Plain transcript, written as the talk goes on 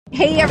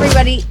Hey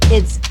everybody,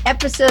 it's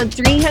episode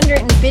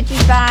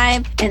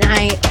 355 and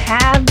I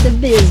have the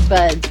Biz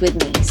Buds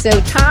with me. So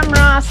Tom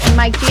Ross and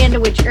Mike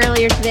Janda, which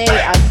earlier today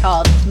I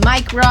called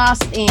Mike Ross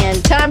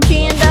and Tom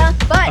Janda,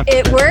 but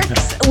it works.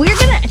 We're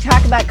going to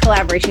talk about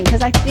collaboration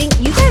because I think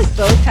you guys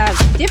both have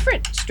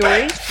different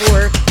stories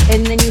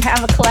and then you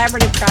have a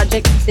collaborative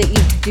project that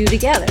you do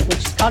together, which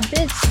is called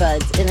Biz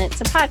Buds, and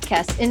it's a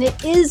podcast and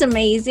it is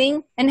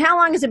amazing. And how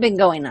long has it been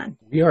going on?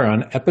 We are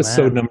on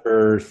episode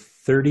number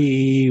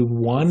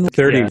 31?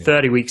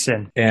 30 weeks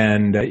in.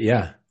 And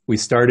we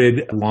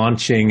started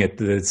launching at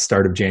the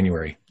start of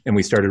January and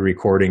we started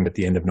recording at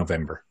the end of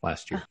November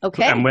last year.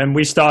 Okay. And when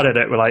we started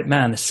it, we're like,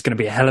 man, this is going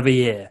to be a hell of a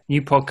year.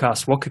 New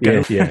podcast, what could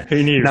go? Yeah.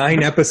 Who knew?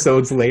 9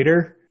 episodes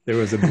later, there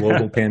was a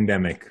global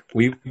pandemic.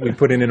 We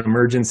put in an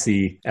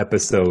emergency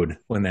episode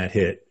when that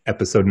hit,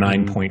 episode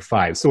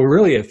 9.5. So we're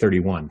really at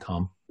 31,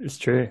 Tom. It's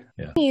true.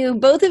 Yeah.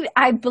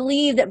 I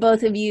believe that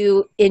both of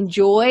you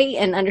enjoy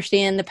and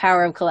understand the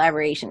power of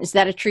collaboration. Is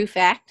that a true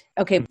fact?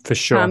 Okay. For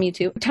sure. Tom, you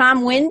too.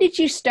 Tom, when did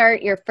you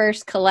start your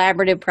first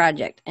collaborative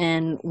project?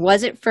 And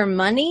was it for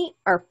money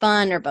or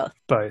fun or both?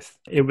 Both.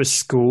 It was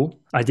school.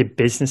 I did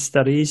business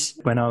studies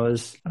when I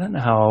don't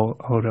know how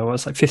old I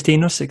was, like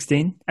 15 or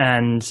 16.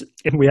 And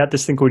we had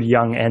this thing called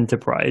Young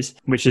Enterprise,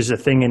 which is a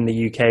thing in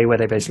the UK where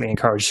they basically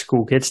encourage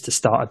school kids to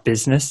start a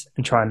business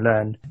and try and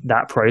learn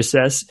that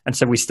process. And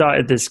so we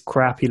started this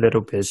crappy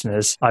little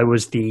business. I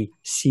was the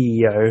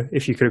CEO,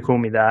 if you could call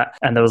me that.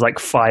 And there was like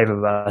 5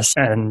 of us.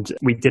 And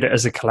we did it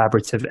as a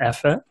collaborative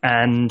effort.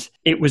 And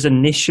it was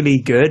initially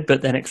good,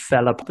 but then it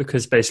fell up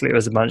because basically it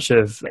was a bunch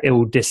of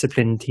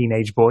ill-disciplined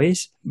teenage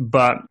boys.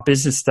 But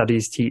business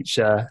studies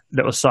teacher,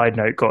 little side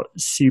note, got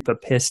super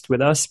pissed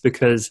with us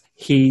because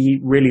he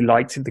really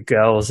liked the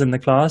girls in the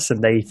class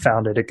and they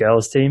founded a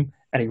girls team.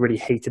 And he really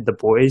hated the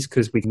boys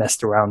because we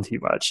messed around too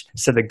much.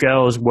 So the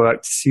girls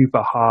worked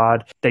super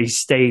hard. They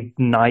stayed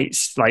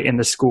nights like in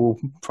the school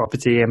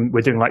property and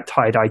we're doing like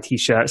tie-dye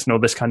t-shirts and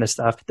all this kind of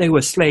stuff. They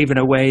were slaving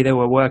away. They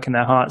were working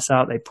their hearts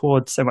out. They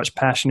poured so much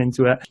passion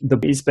into it. The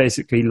boys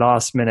basically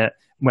last minute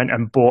went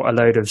and bought a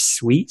load of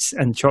sweets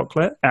and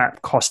chocolate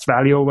at cost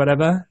value or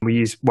whatever. We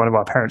used one of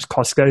our parents'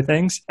 Costco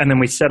things. And then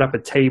we set up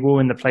a table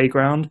in the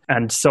playground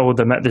and sold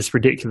them at this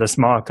ridiculous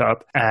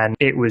markup. And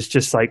it was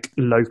just like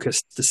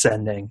locusts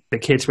descending. The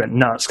kids went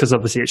nuts because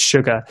obviously it's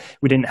sugar.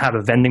 We didn't have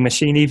a vending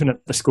machine even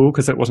at the school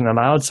because it wasn't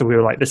allowed. So we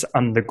were like this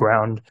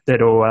underground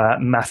little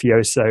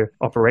mafioso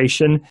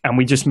operation. And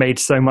we just made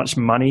so much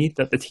money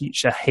that the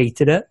teacher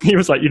hated it. He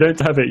was like, you don't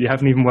have it. You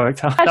haven't even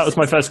worked out. That was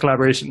my first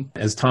collaboration.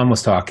 As Tom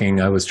was talking,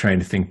 I was trying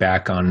to think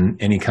back on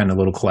any kind of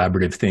little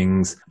collaborative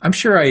things. I'm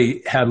sure I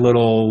had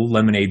little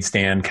lemonade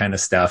stand kind of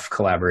stuff,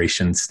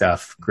 collaboration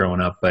stuff growing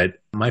up, but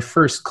my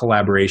first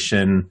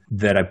collaboration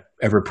that I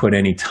ever put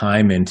any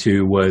time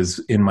into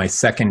was in my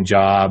second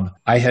job.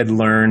 I had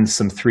learned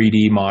some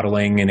 3D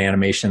modeling and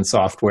animation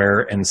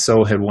software, and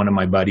so had one of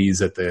my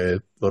buddies at the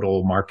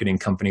little marketing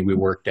company we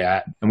worked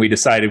at. And we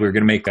decided we were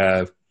going to make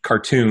a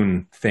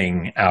cartoon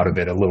thing out of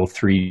it, a little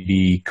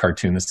 3D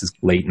cartoon. This is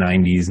late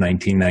 90s,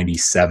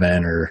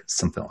 1997 or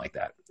something like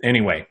that.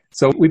 Anyway,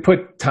 so we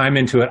put time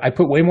into it. I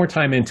put way more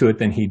time into it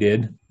than he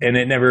did, and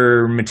it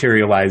never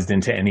materialized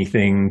into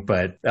anything,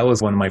 but that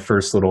was one of my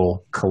first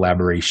little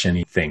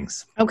collaboration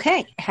things.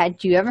 Okay.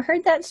 Had you ever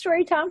heard that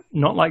story, Tom?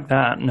 Not like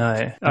that,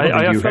 no.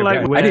 I feel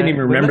like I didn't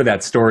even remember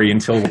that story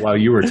until while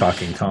you were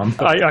talking, Tom.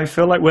 I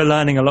feel like we're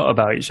learning a lot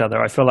about each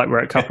other. I feel like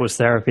we're at couples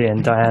therapy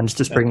and Diane's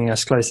just bringing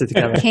us closer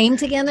together. Came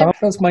together? How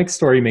does Mike's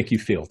story make you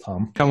feel,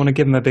 Tom? I want to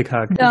give him a big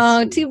hug.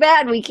 No, too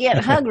bad we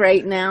can't hug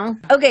right now.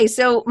 Okay,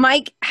 so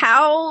Mike,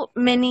 how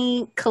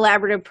many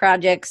collaborative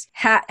projects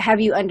have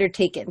you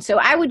undertaken? So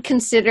I would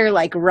consider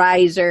like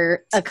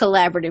Riser a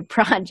collaborative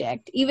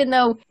project, even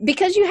though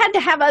because you had to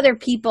have other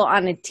people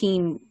on a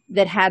team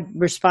that had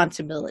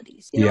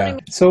responsibilities. You know what I mean?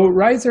 So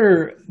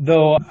Riser,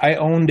 though, I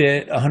owned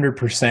it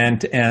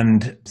 100%.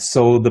 And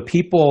so the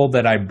people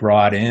that I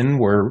brought in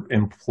were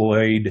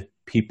employed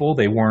people.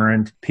 They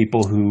weren't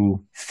people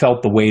who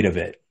felt the weight of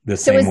it the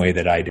same way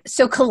that I do.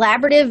 So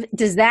collaborative,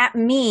 does that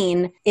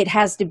mean it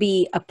has to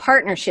be a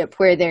partnership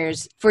where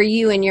there's, for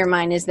you in your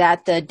mind, is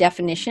that the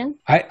definition?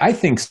 I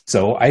think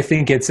so. I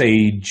think it's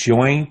a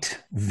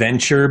joint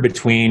venture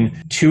between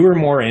 2 or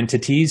more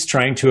entities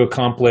trying to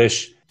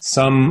accomplish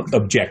some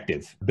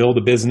objective. Build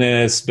a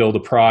business, build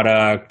a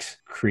product,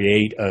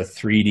 create a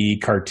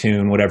 3D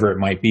cartoon, whatever it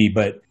might be.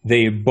 But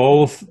they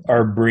both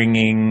are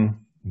bringing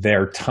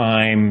their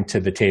time to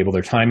the table,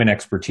 their time and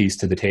expertise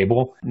to the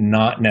table,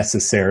 not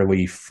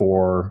necessarily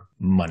for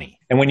money.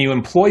 And when you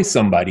employ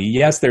somebody,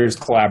 yes, there's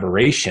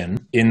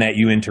collaboration in that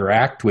you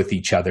interact with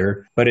each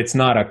other, but it's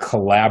not a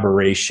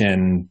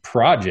collaboration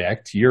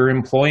project. You're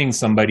employing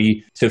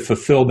somebody to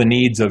fulfill the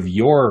needs of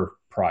your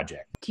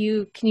project.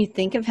 Can you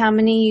think of how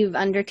many you've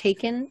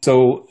undertaken?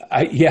 So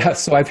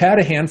I've had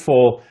a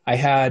handful. I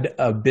had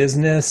a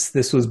business.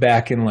 This was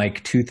back in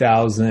like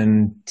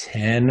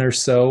 2010 or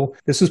so.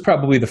 This was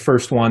probably the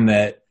first one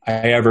that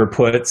I ever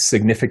put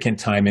significant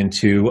time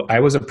into. I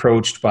was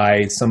approached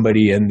by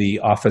somebody in the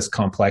office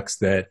complex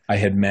that I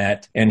had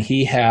met, and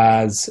he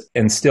has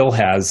and still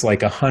has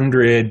like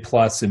 100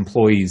 plus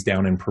employees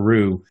down in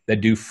Peru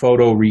that do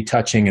photo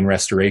retouching and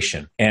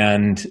restoration.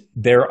 And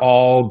they're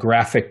all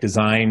graphic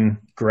design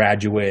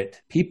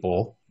graduate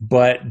people,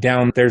 but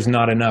down there's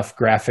not enough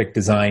graphic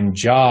design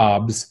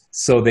jobs.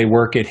 So they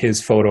work at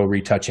his photo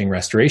retouching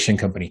restoration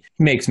company.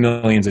 He makes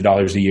millions of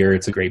dollars a year.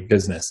 It's a great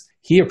business.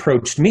 He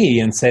approached me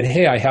and said,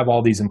 hey, I have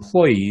all these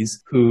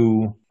employees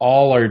who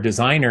all are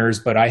designers,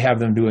 but I have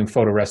them doing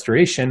photo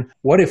restoration.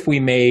 What if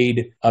we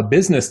made a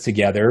business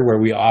together where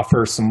we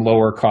offer some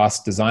lower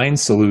cost design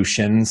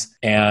solutions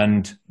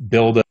and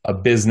build a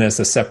business,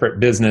 a separate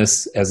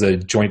business as a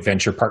joint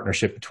venture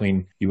partnership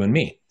between you and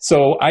me?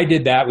 So I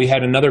did that. We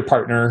had another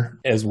partner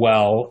as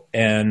well.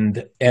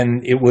 And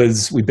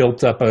we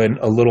built up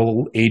a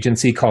little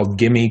agency called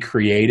Gimme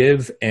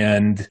Creative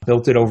and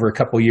built it over a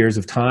couple of years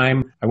of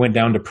time. I went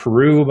down to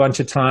Peru a bunch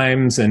of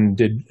times and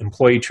did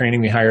employee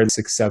training. We hired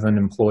 6-7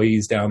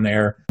 employees down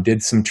there,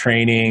 did some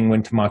training,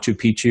 went to Machu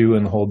Picchu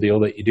and the whole deal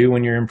that you do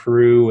when you're in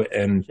Peru.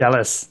 And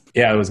jealous.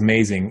 Yeah, it was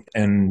amazing.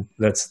 And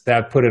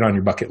that put it on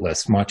your bucket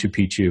list. Machu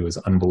Picchu is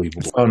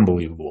unbelievable.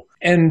 Unbelievable.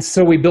 And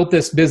so we built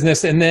this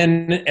business. And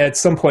then at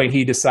some point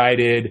he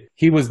decided,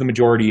 he was the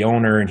majority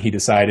owner, and he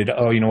decided,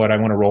 oh, you know what, I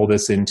want to roll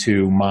this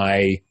into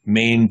my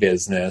main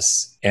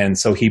business. And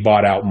so he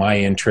bought out my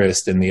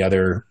interest and the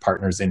other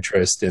partner's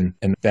interest. And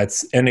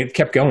it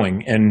kept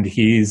going. And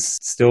he's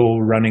still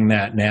running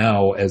that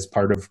now as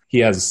part of, he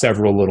has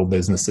several little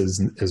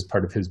businesses as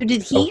part of his.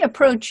 Did he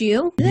approach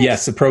you?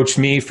 Yes, approached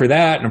me for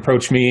that and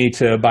approached me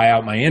to buy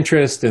out my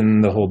interest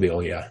and the whole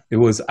deal. Yeah,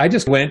 I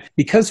just went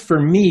because for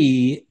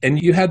me,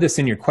 and you had this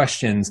in your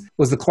questions,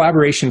 was the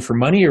collaboration for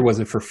money or was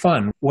it for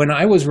fun? When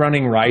I was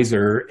running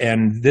Riser,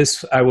 and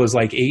I was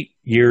like 8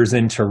 years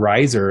into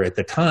Riser at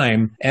the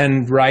time,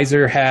 and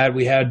Riser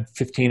we had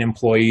 15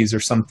 employees or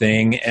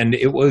something, and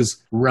it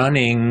was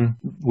running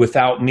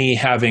without me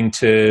having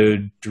to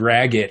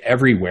drag it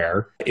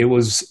everywhere. It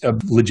was a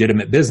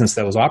legitimate business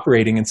that was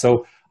operating. And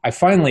so I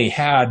finally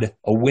had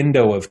a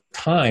window of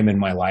time in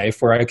my life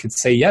where I could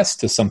say yes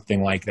to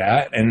something like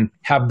that and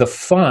have the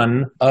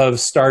fun of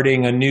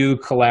starting a new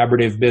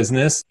collaborative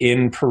business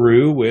in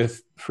Peru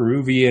with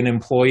Peruvian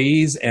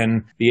employees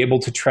and be able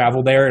to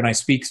travel there. And I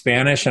speak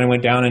Spanish, and I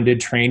went down and did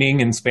training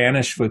in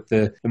Spanish with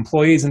the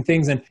employees and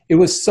things. And it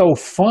was so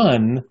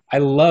fun. I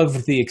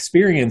loved the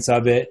experience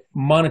of it.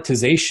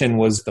 Monetization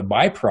was the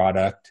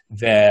byproduct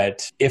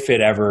that if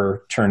it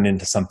ever turned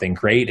into something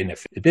great, and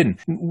if it didn't,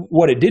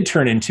 what it did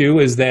turn into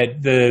is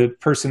that the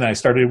person I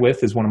started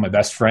with is one of my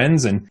best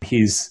friends, and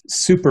he's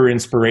super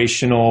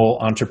inspirational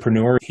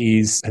entrepreneur.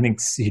 I think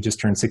he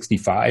just turned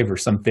 65 or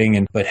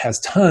something, but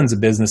has tons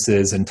of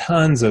businesses and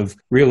tons of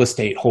real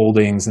estate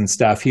holdings and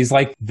stuff. He's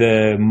like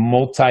the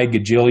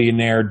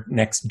multi-gajillionaire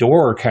next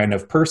door kind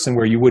of person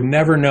where you would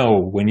never know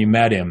when you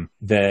met him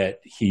that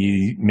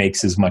he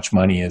makes as much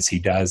money as he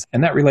does.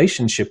 And that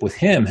relationship with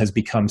him has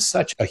become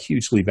such a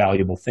hugely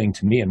valuable thing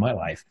to me in my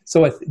life.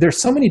 So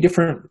there's so many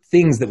different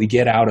things that we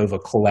get out of a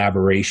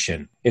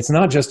collaboration. It's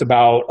not just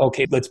about,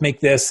 okay, let's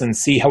make this and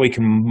see how we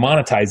can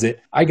monetize it.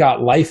 I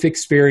got life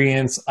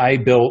experience. I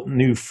built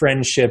new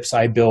friendships.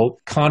 I built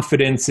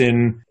confidence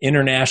in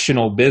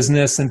international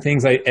business and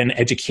things and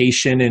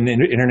education in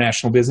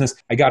international business.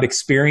 I got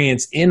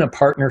experience in a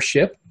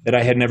partnership that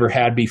I had never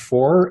had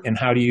before. And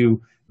how do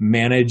you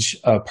manage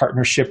a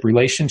partnership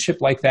relationship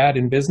like that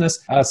in business?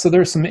 So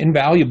there's some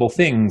invaluable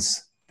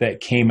things that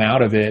came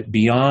out of it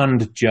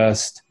beyond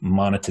just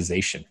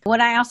monetization. What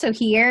I also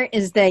hear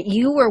is that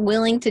you were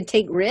willing to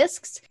take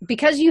risks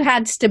because you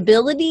had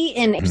stability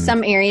in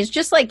some areas,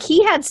 just like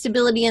he had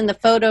stability in the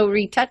photo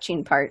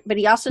retouching part, but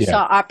he also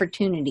saw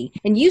opportunity.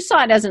 And you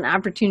saw it as an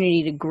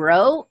opportunity to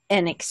grow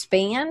and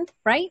expand,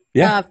 right?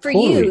 Yeah, for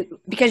totally. you,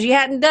 because you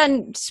hadn't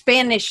done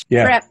Spanish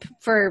prep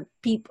for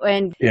people.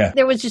 And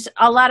there was just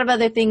a lot of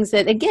other things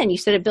that, again, you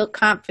said it built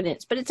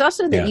confidence, but it's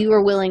also that you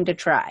were willing to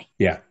try.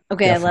 Yeah.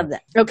 Okay, definitely. I love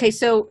that. Okay,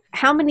 so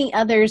how many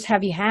others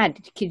have you had?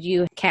 Could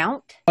you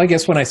count? I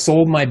guess when I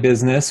sold my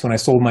business, when I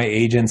sold my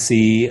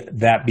agency,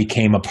 that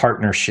became a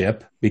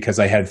partnership because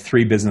I had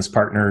 3 business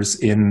partners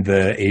in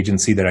the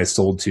agency that I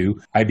sold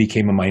to. I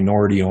became a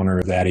minority owner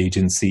of that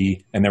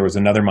agency, and there was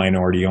another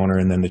minority owner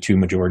and then the 2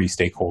 majority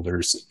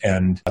stakeholders.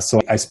 And so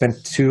I spent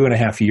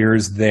 2.5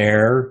 years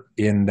there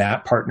in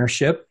that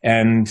partnership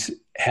and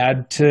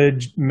had to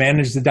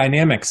manage the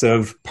dynamics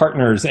of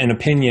partners and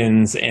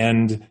opinions,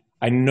 and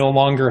I no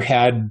longer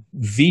had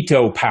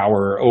veto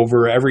power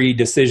over every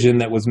decision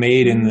that was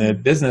made in the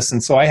business.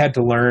 And so I had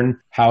to learn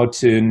how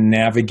to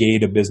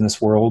navigate a business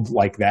world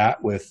like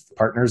that with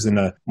partners in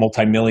a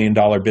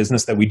multi-million-dollar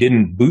business that we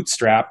didn't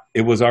bootstrap.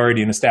 It was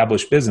already an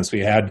established business.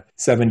 We had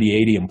 70,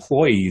 80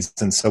 employees.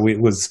 And so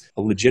it was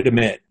a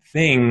legitimate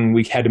thing.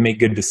 We had to make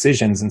good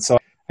decisions. And so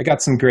I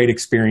got some great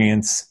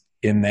experience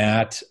in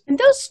that. And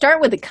those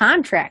start with a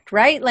contract,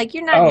 right? Like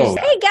you're not just,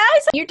 hey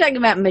guys, you're talking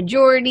about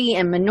majority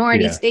and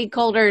minority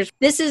stakeholders.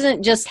 This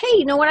isn't just, hey,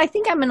 you know what? I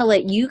think I'm going to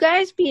let you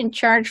guys be in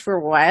charge for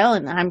a while.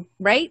 And I'm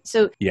right.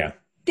 So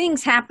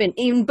things happen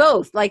in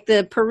both, like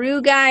the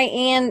Peru guy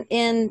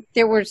and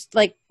there was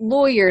like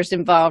lawyers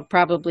involved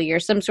probably, or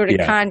some sort of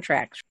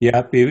contract.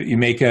 Yeah, we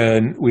made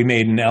an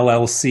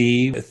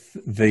LLC with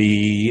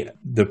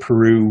the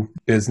Peru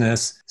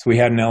business. So we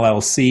had an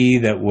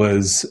LLC that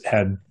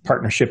had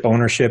partnership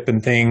ownership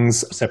and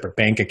things, separate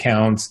bank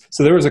accounts.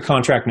 So there was a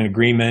contract and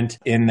agreement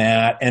in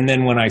that. And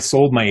then when I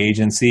sold my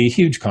agency,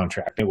 huge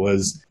contract. It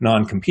was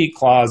non-compete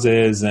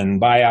clauses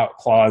and buyout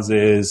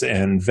clauses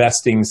and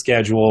vesting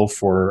schedule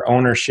for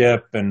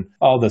ownership and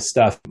all this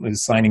stuff. It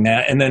was signing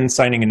that and then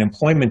signing an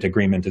employment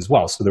agreement as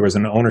well. So there was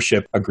an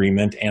ownership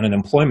agreement and an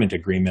employment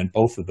agreement,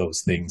 both of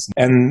those things.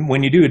 And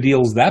when you do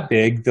deals that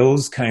big,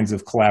 those kinds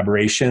of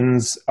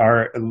collaborations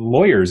are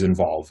lawyers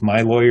involved.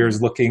 My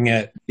lawyer's looking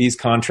at these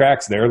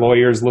contracts, their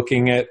lawyers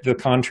looking at the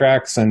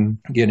contracts and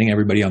getting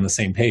everybody on the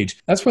same page.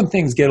 That's when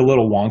things get a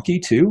little wonky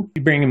too.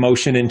 You bring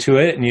emotion into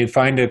it and you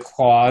find a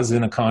clause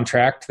in a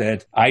contract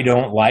that I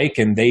don't like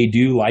and they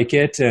do like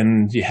it,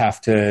 and you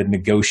have to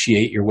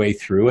negotiate your way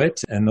through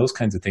it. And those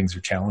kinds of things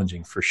are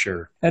challenging for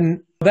sure.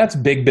 And that's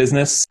big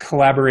business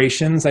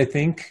collaborations, I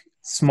think.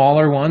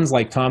 Smaller ones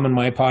like Tom and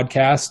my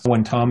podcast,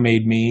 when Tom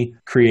made me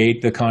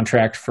create the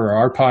contract for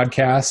our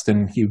podcast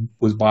and he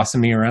was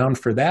bossing me around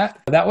for that.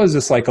 That was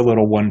just like a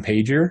little one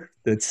pager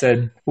that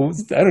said, I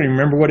don't even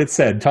remember what it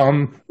said.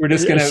 Tom, we're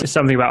just going to...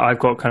 Something about I've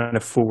got kind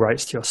of full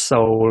rights to your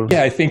soul.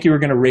 Yeah, I think you were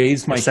going to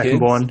raise my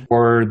kids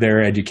for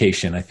their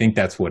education. I think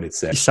that's what it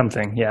said.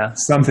 Something, yeah.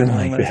 Something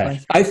like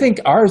that. I think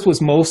ours was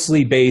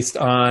mostly based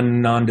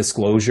on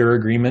non-disclosure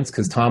agreements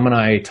because Tom and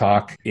I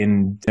talk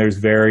there's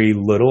very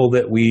little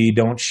that we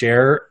don't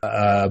share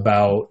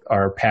about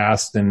our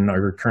past and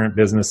our current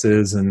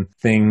businesses and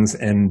things.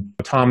 And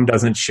Tom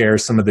doesn't share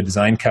some of the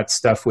design cut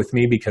stuff with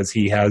me because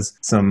he has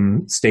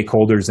some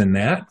stakeholders in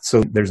that.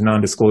 So there's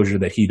non-disclosure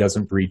that he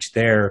doesn't breach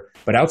there.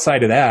 But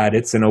outside of that,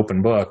 it's an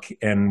open book.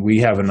 And we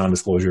have a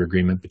non-disclosure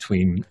agreement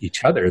between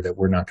each other that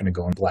we're not going to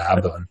go and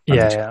blab on.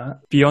 Yeah.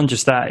 Beyond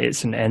just that,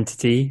 it's an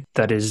entity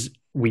that is,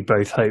 we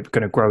both hope,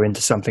 going to grow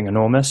into something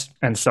enormous.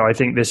 And so I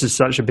think this is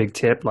such a big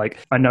tip. Like,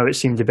 I know it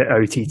seemed a bit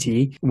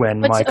OTT when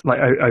Mike,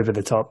 over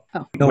the top.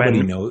 Oh.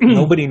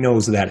 Nobody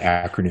knows that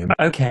acronym.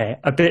 Okay.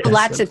 A bit.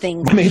 Lots of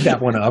things. I made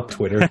that one up,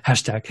 Twitter.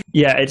 Hashtag.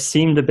 Yeah, it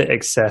seemed a bit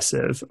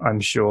excessive,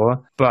 I'm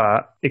sure.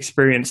 But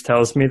experience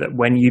tells me that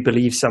when you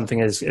believe something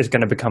is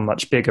going to become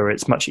much bigger,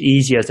 it's much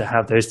easier to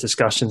have those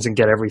discussions and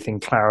get everything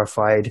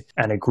clarified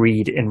and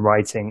agreed in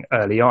writing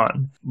early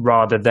on,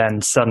 rather than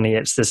suddenly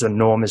it's this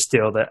enormous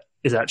deal that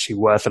is actually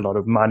worth a lot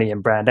of money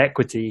and brand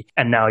equity,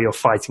 and now you're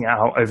fighting it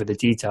out over the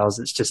details.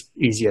 It's just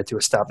easier to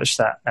establish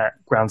that at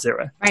ground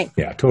zero. Right.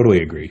 Yeah,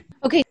 totally agree.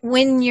 Okay,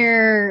 when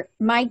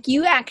Mike,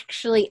 you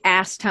actually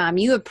asked Tom,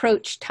 you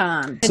approached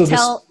Tom to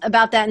tell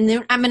about that, and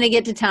then I'm going to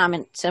get to Tom,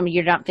 and so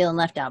you're not feeling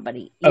left out,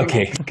 buddy.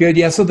 Okay, good.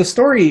 Yeah, so the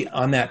story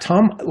on that,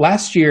 Tom,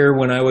 last year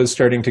when I was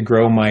starting to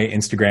grow my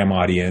Instagram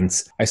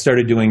audience, I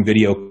started doing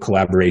video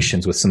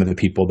collaborations with some of the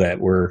people that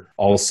were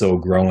also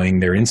growing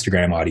their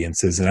Instagram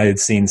audiences, and I had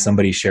seen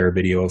somebody share a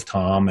video of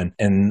Tom,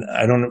 and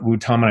I don't know,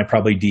 Tom and I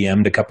probably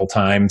DM'd a couple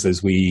times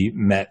as we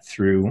met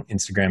through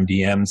Instagram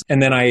DMs,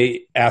 and then I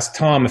asked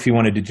Tom if he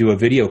wanted to do a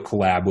video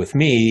collab with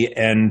me,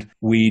 and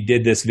we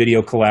did this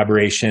video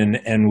collaboration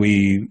and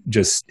we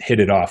just hit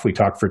it off. We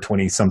talked for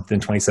 27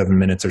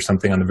 minutes or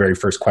something on the very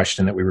first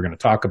question that we were going to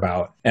talk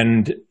about,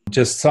 and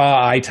just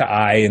saw eye to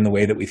eye in the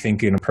way that we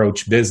think and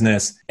approach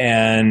business.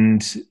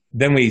 And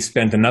then we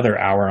spent another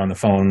hour on the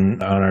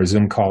phone on our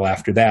Zoom call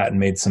after that and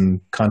made some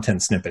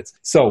content snippets.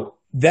 So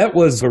that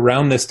was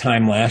around this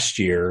time last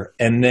year.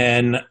 And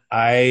then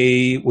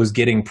I was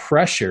getting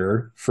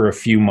pressure for a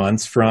few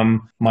months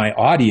from my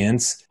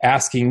audience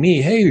asking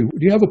me, hey, do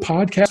you have a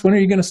podcast? When are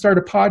you going to start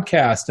a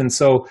podcast? And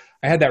so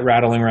I had that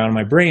rattling around in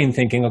my brain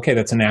thinking, okay,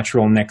 that's a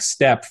natural next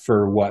step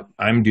for what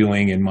I'm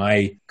doing in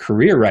my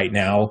career right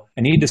now.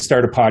 I need to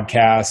start a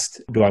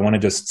podcast. Do I want to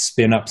just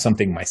spin up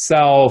something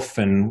myself?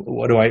 And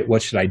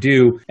what should I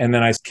do? And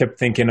then I kept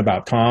thinking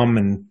about Tom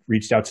and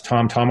reached out to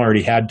Tom. Tom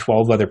already had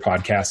 12 other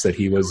podcasts that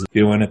he was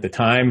doing at the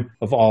time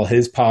of all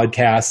his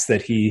podcasts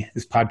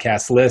his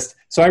podcast list.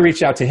 So I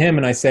reached out to him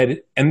and I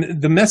said,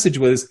 and the message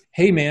was,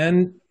 hey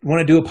man,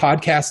 want to do a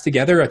podcast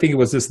together? I think it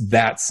was just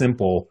that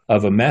simple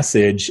of a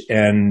message.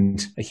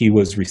 And he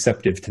was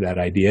receptive to that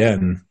idea.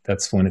 And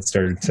that's when it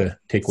started to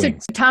take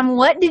wings. So, Tom,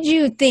 what did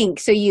you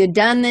think? So you had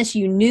done this,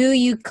 you knew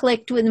you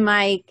clicked with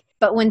Mike,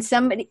 but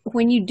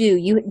you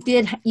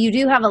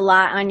do have a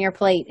lot on your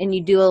plate and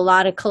you do a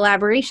lot of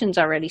collaborations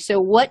already. So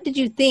what did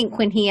you think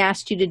when he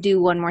asked you to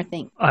do one more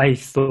thing? I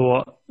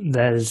thought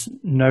there's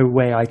no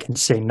way I can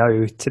say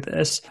no to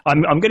this.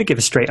 I'm going to give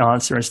a straight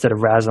answer instead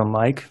of razz on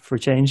Mike for a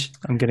change.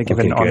 I'm going to give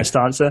an honest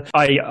answer.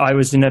 I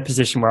was in a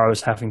position where I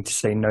was having to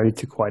say no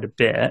to quite a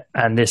bit,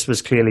 and this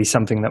was clearly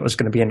something that was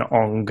going to be an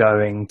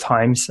ongoing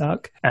time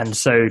suck. And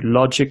so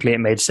logically, it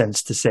made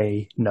sense to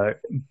say no.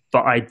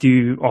 But I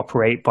do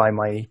operate by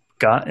my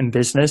gut in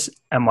business,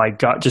 and my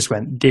gut just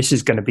went, this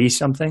is going to be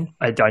something.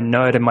 I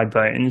know it in my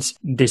bones.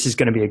 This is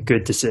going to be a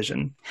good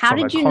decision. How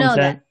did you know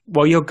that?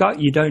 Well, your gut,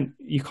 you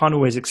can't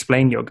always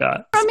explain your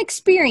gut. From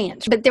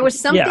experience, but there was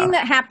something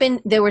that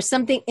happened. There was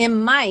something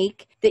in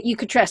Mike that you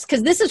could trust.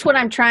 Because this is what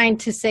I'm trying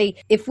to say.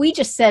 If we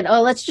just said,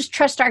 oh, let's just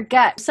trust our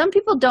gut. Some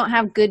people don't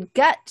have good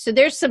gut. So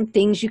there's some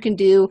things you can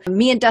do.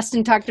 Me and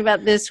Dustin talked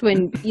about this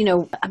when,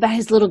 about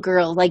his little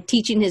girl, like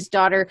teaching his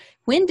daughter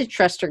when to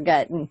trust her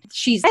gut. And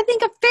I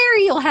think a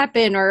fairy will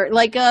happen, or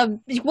like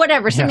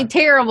something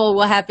terrible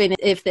will happen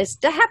if this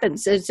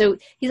happens. So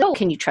he's,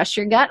 can you trust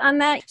your gut on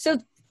that? So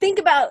think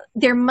about,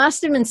 there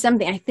must have been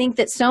something. I think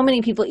that so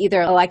many people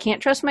either, I can't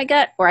trust my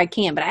gut, or I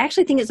can. But I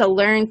actually think it's a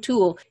learned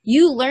tool.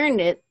 You learned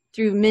it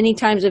through many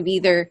times of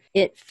either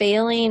it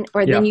failing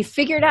or then you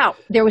figured out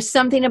there was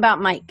something about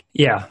Mike.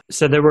 Yeah.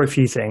 So there were a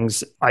few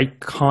things. I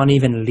can't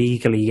even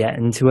legally get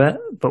into it,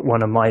 but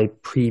one of my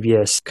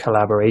previous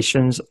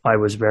collaborations, I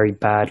was very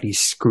badly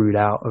screwed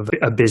out of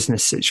a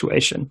business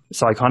situation.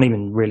 So I can't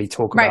even really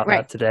talk about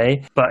that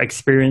today. But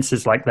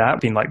experiences like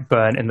that, being like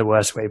burnt in the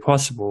worst way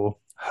possible,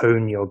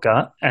 hone your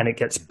gut, and it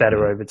gets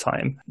better over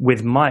time.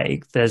 With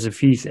Mike, there's a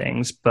few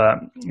things, but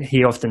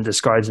he often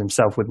describes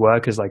himself with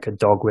work as like a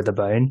dog with a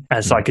bone.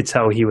 And so I could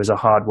tell he was a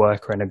hard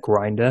worker and a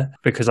grinder,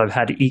 because I've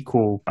had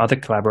equal other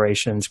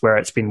collaborations where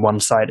it's been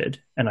one-sided,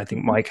 and I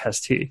think Mike has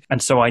too.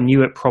 And so I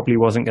knew it probably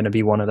wasn't going to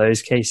be one of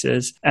those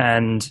cases.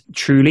 And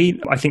truly,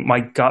 I think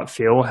my gut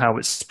feel, how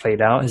it's played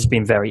out, has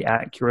been very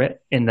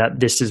accurate in that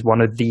this is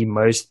one of the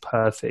most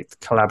perfect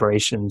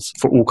collaborations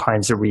for all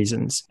kinds of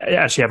reasons.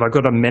 Actually, have I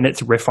got a minute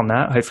to riff on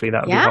that? Hopefully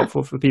that would be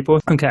helpful for people.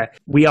 Okay.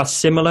 We are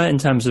similar in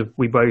terms of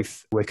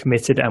we're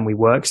committed and we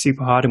work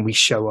super hard and we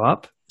show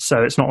up.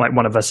 So it's not like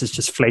one of us is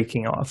just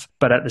flaking off.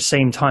 But at the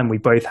same time, we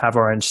both have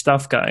our own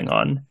stuff going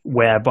on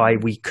whereby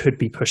we could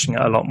be pushing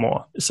it a lot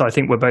more. So I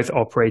think we're both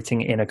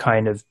operating in a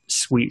kind of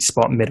sweet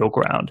spot middle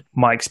ground.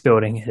 Mike's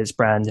building his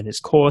brand and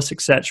his course,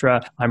 etc.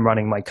 I'm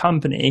running my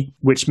company,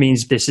 which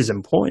means this is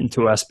important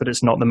to us, but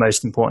it's not the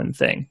most important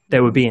thing.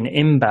 There would be an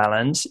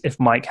imbalance if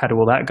Mike had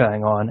all that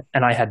going on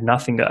and I had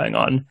nothing going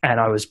on and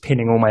I was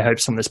pinning all my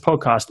hopes on this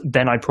podcast.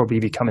 Then I'd probably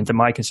be coming to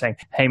Mike and saying,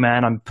 hey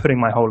man, I'm putting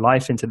my whole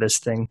life into this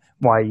thing.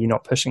 Why are you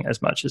not pushing as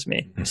much as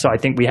me? So I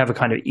think we have a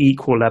kind of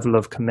equal level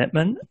of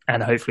commitment,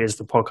 and hopefully as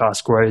the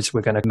podcast grows,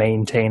 we're going to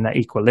maintain that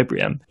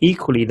equilibrium.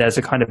 Equally, there's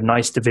a kind of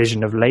nice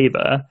division of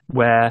labor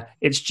where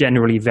it's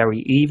generally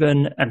very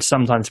even, and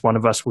sometimes one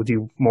of us will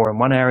do more in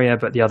one area,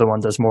 but the other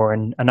one does more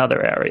in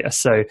another area.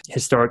 So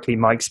historically,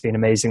 Mike's been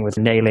amazing with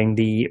nailing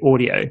the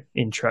audio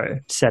intro,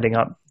 setting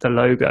up the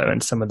logo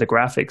and some of the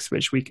graphics,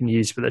 which we can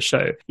use for the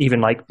show,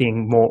 even like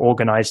being more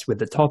organized with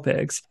the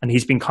topics. And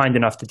he's been kind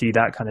enough to do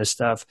that kind of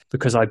stuff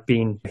because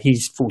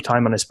he's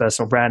full-time on his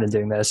personal brand and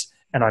doing this,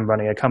 and I'm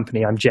running a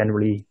company. I'm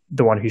generally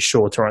the one who's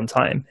shorter on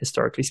time,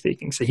 historically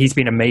speaking. So he's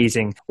been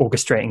amazing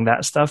orchestrating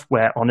that stuff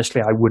where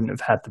honestly, I wouldn't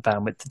have had the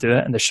bandwidth to do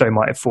it and the show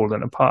might have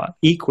fallen apart.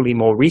 Equally,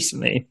 more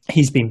recently,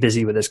 he's been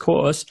busy with his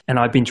course and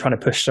I've been trying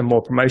to push some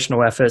more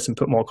promotional efforts and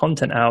put more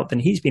content out than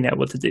he's been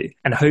able to do.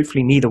 And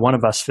hopefully neither one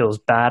of us feels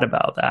bad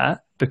about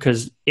that,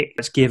 because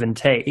it's give and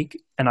take.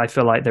 And I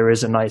feel like there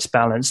is a nice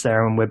balance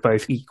there and we're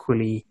both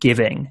equally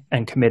giving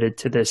and committed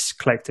to this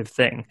collective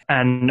thing.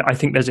 And I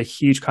think there's a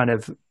huge kind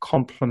of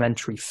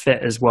complementary fit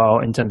as well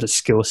in terms of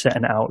skill set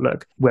and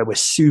outlook, where we're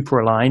super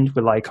aligned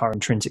with like our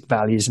intrinsic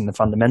values and the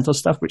fundamental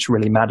stuff, which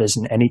really matters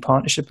in any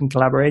partnership and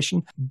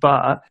collaboration.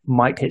 But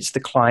Mike hits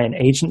the client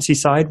agency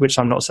side, which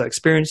I'm not so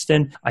experienced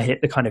in. I hit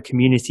the kind of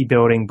community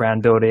building,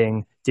 brand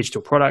building,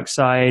 digital product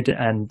side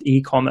and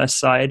e-commerce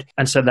side.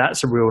 And so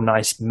that's a real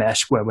nice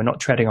mesh where we're not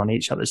treading on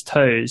each other's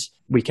toes.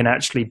 We can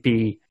actually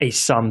be a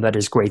sum that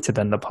is greater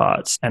than the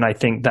parts. And I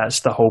think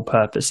that's the whole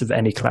purpose of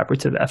any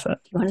collaborative effort.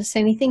 You want to say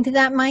anything to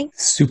that, Mike?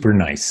 Super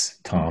nice,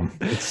 Tom.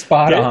 It's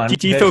spot on.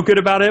 Do you feel good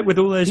about it with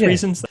all those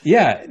reasons?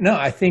 Yeah, no,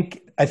 I think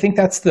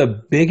that's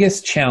the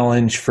biggest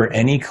challenge for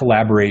any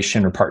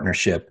collaboration or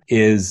partnership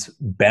is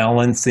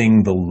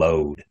balancing the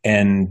load.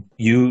 And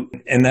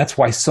that's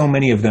why so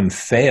many of them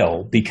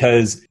fail,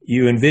 because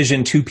you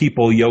envision two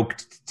people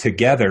yoked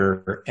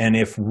together, and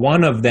if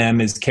one of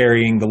them is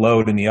carrying the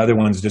load and the other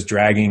one's just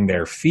dragging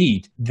their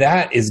feet,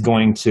 that is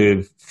going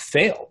to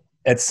fail.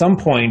 At some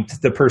point,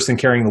 the person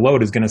carrying the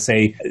load is going to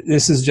say,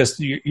 "This is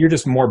you're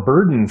just more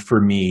burden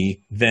for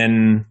me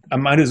than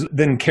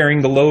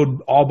carrying the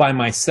load all by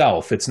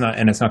myself." It's not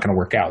going to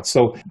work out.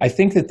 So I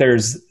think that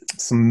there's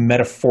some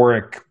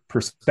metaphoric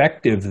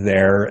perspective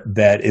there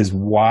that is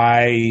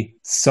why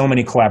so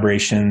many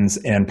collaborations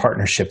and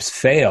partnerships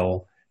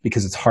fail,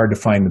 because it's hard to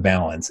find the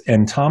balance.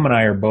 And Tom and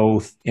I are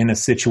both in a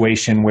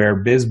situation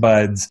where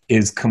BizBuds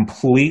is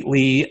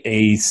completely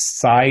a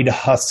side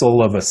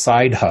hustle of a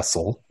side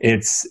hustle.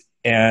 It's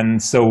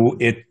And so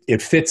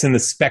it fits in the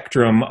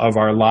spectrum of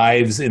our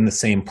lives in the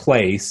same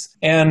place.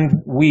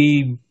 And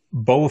we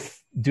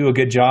both do a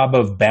good job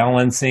of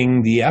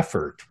balancing the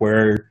effort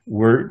where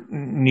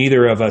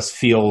neither of us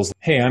feels,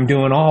 hey, I'm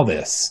doing all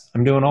this.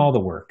 I'm doing all the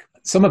work.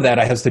 Some of that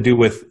has to do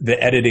with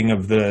the editing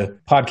of the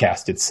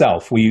podcast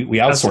itself. We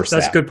outsource that.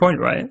 That's a good point,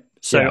 right?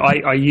 So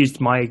Yeah. I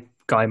used my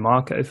guy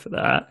Marco for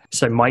that.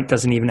 So Mike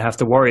doesn't even have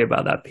to worry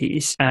about that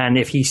piece. And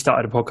if he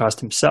started a podcast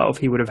himself,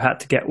 he would have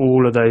had to get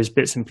all of those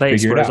bits in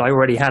place. Whereas I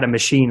already had a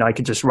machine I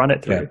could just run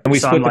it through. Yeah. And we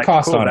split the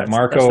cost on it.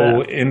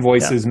 Marco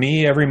invoices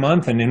me every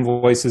month and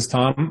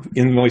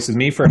invoices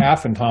me for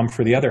half and Tom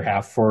for the other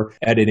half for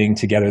editing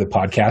together the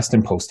podcast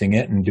and posting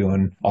it and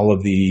doing all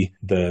of the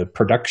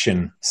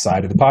production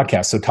side of the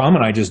podcast. So Tom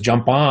and I just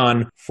jump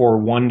on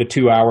for 1 to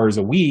 2 hours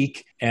a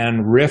week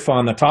and riff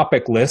on the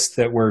topic list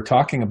that we're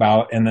talking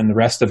about. And then the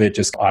rest of it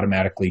just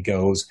automatically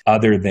goes,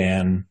 other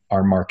than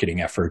our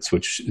marketing efforts,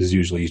 which is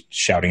usually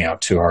shouting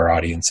out to our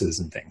audiences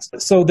and things.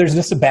 So there's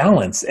just a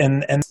balance,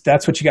 and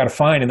that's what you got to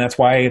find. And that's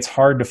why it's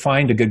hard to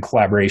find a good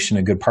collaboration,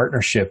 a good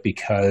partnership,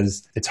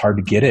 because it's hard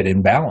to get it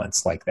in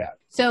balance like that.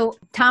 So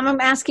Tom,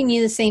 I'm asking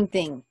you the same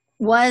thing.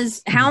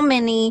 How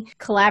many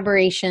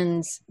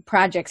collaborations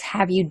projects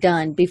have you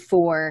done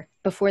before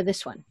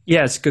this one?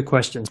 Yeah, it's a good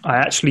question. I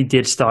actually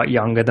did start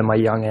younger than my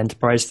young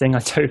enterprise thing. I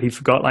totally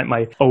forgot. Like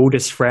my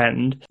oldest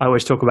friend, I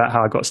always talk about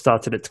how I got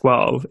started at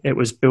 12. It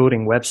was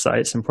building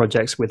websites and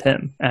projects with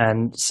him.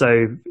 And so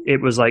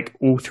it was like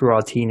all through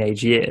our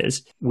teenage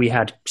years, we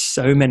had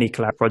so many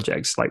collab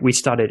projects. Like we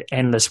started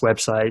endless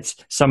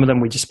websites. Some of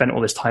them we just spent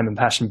all this time and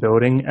passion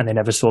building and they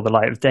never saw the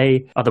light of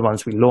day. Other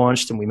ones we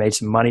launched and we made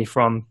some money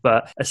from.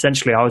 But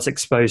essentially I was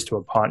exposed to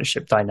a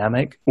partnership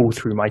dynamic all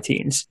through my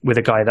teens with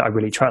a guy that I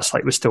really trust.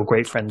 Like we're still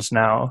great friends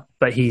now,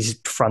 but he's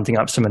fronting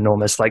up some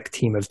enormous like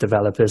team of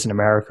developers in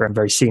America and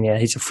very senior.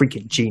 He's a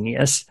freaking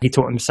genius. He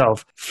taught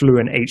himself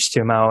fluent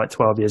HTML at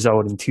 12 years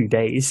old in 2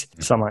 days.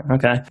 So I'm like,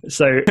 okay.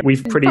 So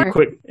we've pretty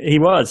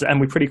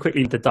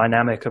quickly the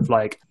dynamic of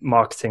like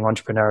marketing,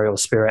 entrepreneurial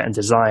spirit and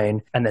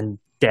design, and then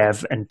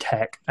dev and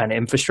tech and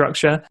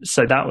infrastructure.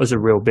 So that was a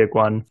real big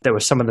one. There were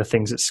some of the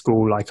things at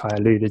school, like I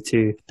alluded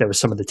to. There were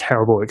some of the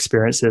terrible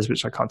experiences,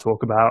 which I can't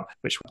talk about,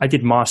 which I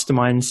did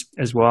masterminds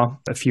as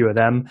well, a few of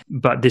them.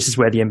 But this is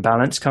where the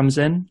imbalance comes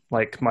in,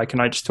 like Mike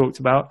and I just talked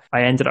about.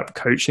 I ended up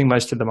coaching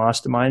most of the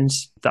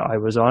masterminds that I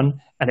was on,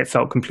 and it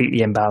felt completely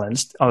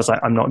imbalanced. I was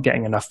like, I'm not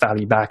getting enough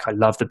value back. I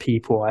love the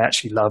people. I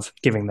actually love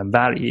giving them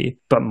value.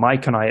 But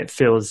Mike and I, it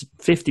feels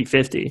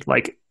 50-50,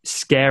 like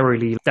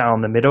scarily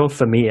down the middle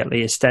for me, at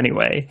least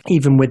anyway.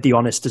 Even with the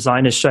Honest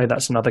Designers show,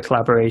 that's another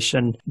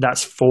collaboration.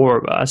 That's 4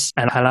 of us,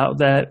 and I out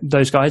there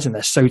those guys, and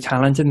they're so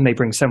talented and they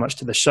bring so much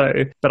to the show.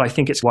 But I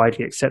think it's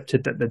widely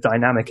accepted that the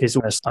dynamic is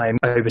almost I'm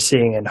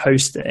overseeing and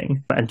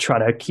hosting and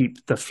trying to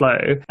keep the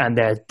flow, and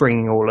they're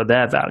bringing all of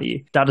their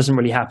value. That doesn't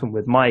really happen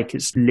with Mike.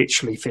 It's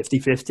literally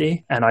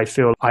 50-50, and I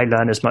feel I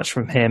learn as much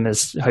from him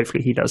as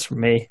hopefully he does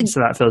from me. So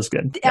that feels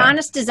good. The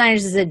Honest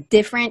Designers is a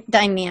different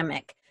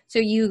dynamic. So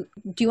do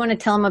you want to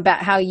tell them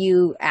about how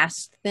you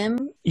asked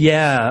them?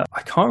 Yeah,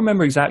 I can't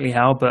remember exactly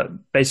how, but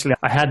basically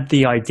I had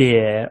the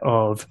idea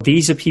of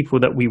these are people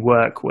that we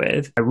work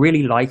with. I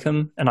really like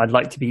them and I'd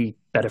like to be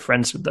better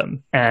friends with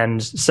them.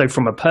 And so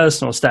from a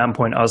personal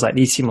standpoint, I was like,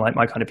 these seem like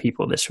my kind of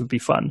people. This would be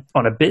fun.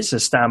 On a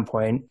business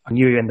standpoint, I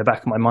knew in the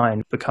back of my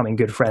mind, becoming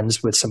good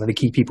friends with some of the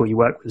key people you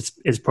work with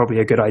is probably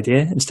a good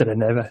idea instead of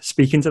never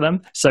speaking to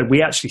them. So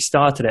we actually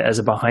started it as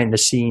a behind the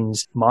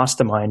scenes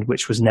mastermind,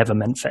 which was never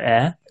meant for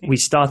air. We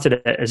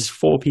started it as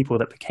 4 people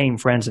that became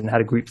friends and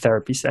had a group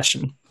therapy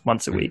session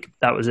once a week.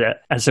 That was it.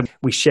 And so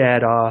we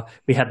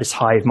had this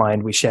hive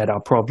mind. We shared our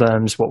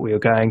problems, what we were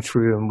going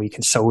through, and we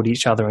consoled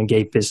each other and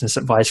gave business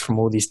advice from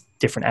all these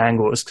different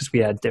angles because we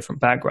had different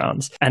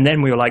backgrounds. And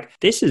then we were like,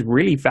 this is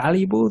really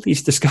valuable,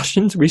 these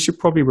discussions. We should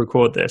probably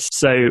record this.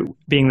 So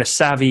being the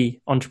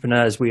savvy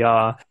entrepreneurs we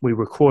are, we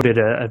recorded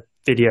a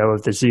video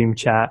of the Zoom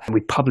chat and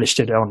we published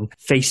it on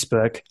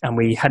Facebook, and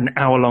we had an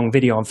hour-long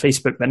video on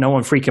Facebook that no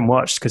one freaking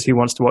watched because who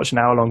wants to watch an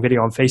hour-long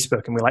video on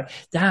Facebook? And we're like,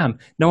 damn,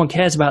 no one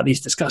cares about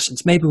these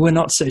discussions. Maybe we're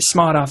not so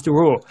smart after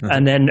all. Mm-hmm.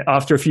 And then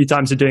after a few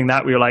times of doing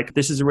that, we were like,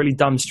 this is a really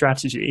dumb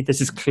strategy.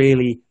 This is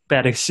clearly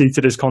better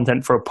suited as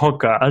content for a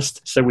podcast.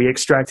 So we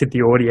extracted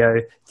the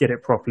audio, did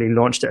it properly,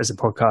 launched it as a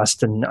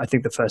podcast. And I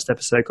think the first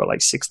episode got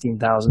like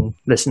 16,000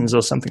 listens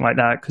or something like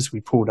that because we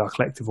pulled our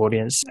collective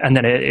audience. And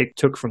then it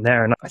took from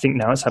there. And I think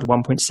now it's had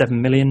 1.7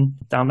 million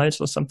downloads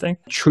or something.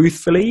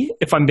 Truthfully,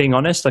 if I'm being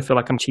honest, I feel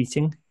like I'm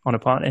cheating on a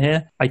partner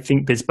here. I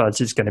think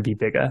BizBuds is going to be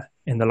bigger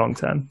in the long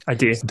term. I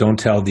do. Don't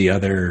tell the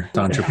other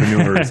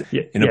entrepreneurs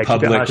in a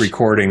public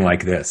recording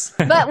like this.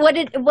 But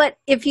what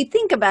if you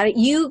think about it,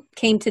 you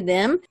came to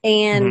them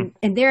and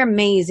they're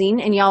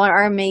amazing and y'all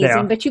are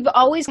amazing, but you've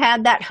always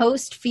had that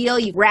host feel.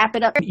 You wrap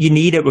it up. You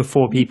need it with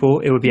 4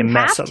 people. It would be a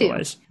mess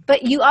otherwise.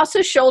 But you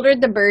also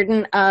shouldered the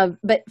burden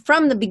but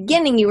from the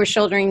beginning, you were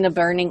shouldering the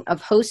burden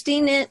of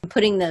hosting it,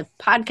 putting the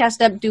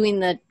podcast up, doing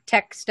the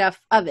tech stuff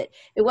of it.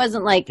 It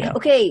wasn't like,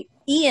 okay,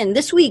 Ian,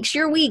 this week's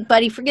your week,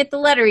 buddy. Forget the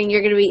lettering.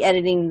 You're going to be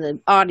editing the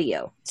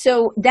audio.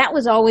 So that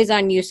was always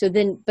on you.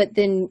 But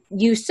then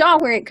you saw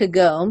where it could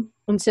go.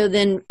 And so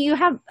then you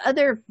have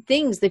other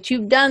things that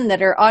you've done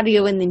that are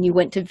audio, and then you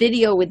went to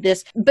video with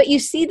this. But you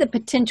see the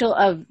potential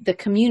of the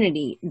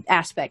community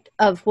aspect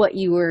of what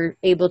you were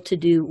able to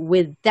do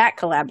with that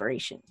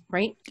collaboration,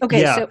 right?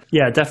 Okay.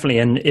 Yeah, definitely.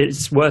 And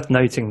it's worth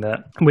noting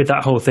that with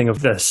that whole thing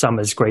of the sum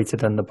is greater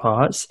than the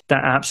parts,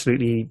 that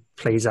absolutely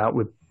plays out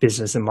with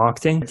business and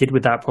marketing. I did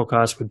with that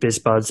podcast with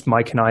BizBuds.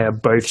 Mike and I are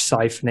both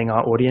siphoning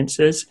our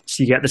audiences.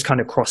 So you get this kind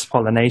of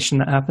cross-pollination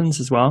that happens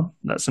as well.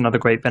 That's another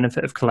great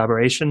benefit of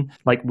collaboration.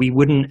 Like I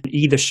wouldn't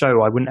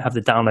have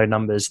the download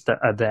numbers that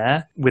are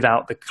there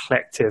without the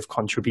collective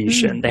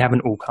contribution. They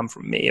haven't all come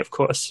from me, of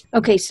course.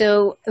 Okay.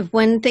 So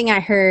one thing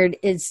I heard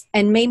is,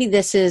 and maybe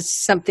this is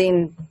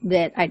something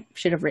that I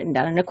should have written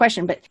down in a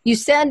question, but you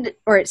said,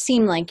 or it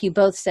seemed like you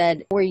both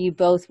said, where you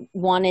both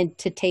wanted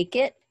to take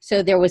it.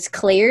 So there was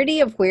clarity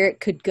of where it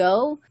could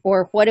go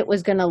or what it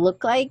was going to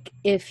look like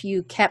if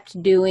you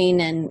kept doing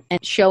and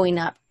showing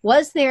up.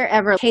 Was there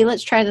ever, hey,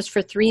 let's try this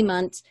for 3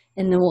 months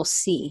and then we'll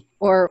see?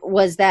 Or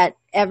was that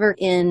ever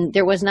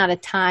there was not a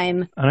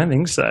time? I don't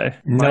think so.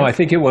 No, I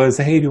think it was,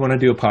 hey, do you want to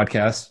do a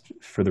podcast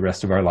for the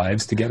rest of our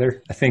lives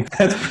together? I think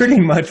that's pretty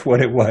much what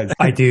it was.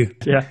 I do.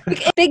 Yeah.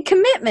 Big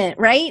commitment,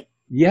 right?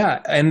 Yeah,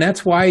 and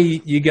that's why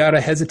you got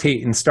to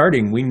hesitate in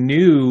starting. We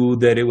knew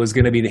that it was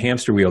going to be the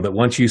hamster wheel, that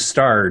once you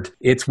start,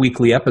 it's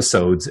weekly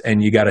episodes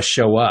and you got to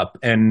show up.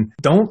 And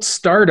don't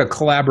start a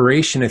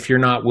collaboration if you're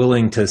not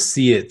willing to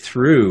see it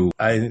through.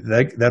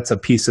 That's a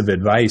piece of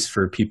advice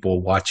for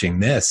people watching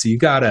this. You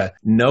got to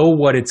know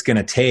what it's going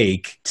to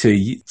take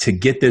to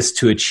get this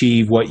to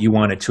achieve what you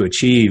want it to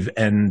achieve,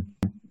 and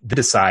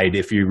decide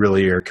if you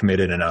really are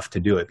committed enough to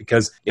do it,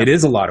 because it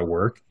is a lot of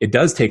work. It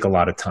does take a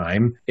lot of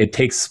time. It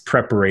takes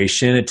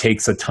preparation. It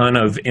takes a ton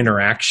of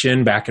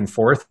interaction back and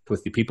forth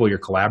with the people you're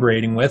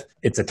collaborating with.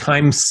 It's a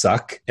time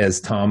suck,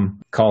 as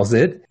Tom calls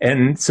it.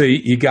 And so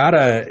you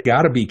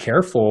gotta be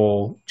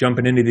careful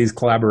jumping into these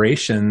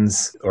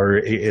collaborations or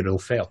it'll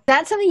fail.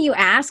 That's something you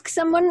ask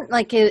someone,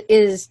 like,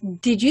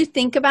 did you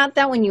think about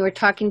that when you were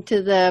talking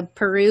to the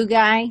Peru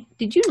guy?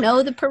 Did you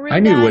know the Peru guy? I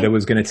knew what it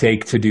was going to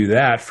take to do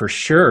that for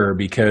sure,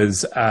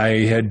 because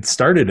I had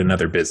started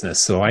another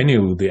business. So I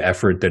knew the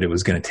effort that it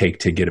was going to take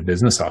to get a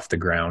business off the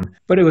ground.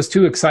 But it was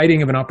too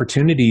exciting of an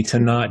opportunity to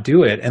not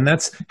do it. And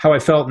that's how I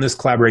felt in this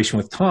collaboration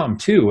with Tom,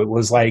 too. It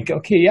was like,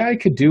 okay, yeah, I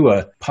could do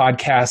a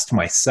podcast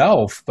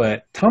myself,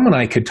 but Tom and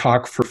I could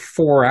talk for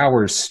 4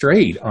 hours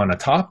straight on a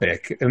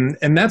topic.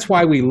 And that's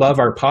why we love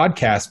our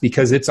podcast,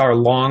 because it's our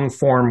long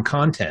form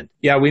content.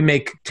 Yeah, we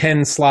make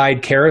 10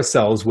 slide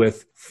carousels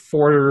with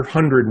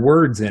 400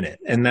 words in it,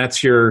 and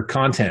that's your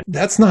content.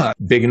 That's not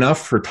big enough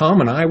for Tom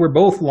and I. We're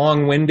both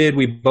long-winded.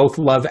 We both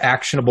love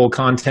actionable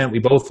content. We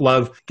both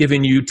love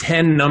giving you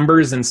 10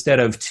 numbers instead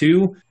of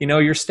 2. You know,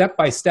 your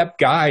step-by-step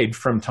guide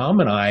from Tom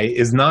and I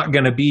is not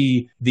going to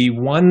be the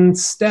one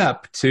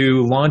step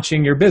to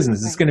launching your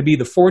business. It's going to be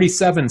the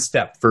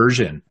 47-step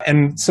version.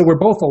 And so we're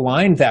both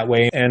aligned that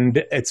way.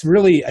 And it's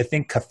really, I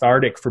think,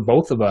 cathartic for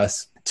both of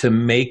us to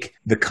make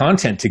the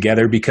content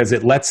together, because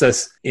it lets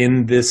us,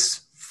 in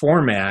this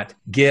format,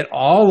 get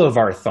all of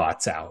our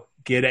thoughts out,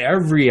 get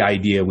every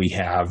idea we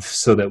have,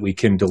 so that we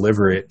can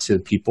deliver it to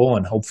people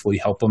and hopefully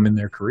help them in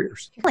their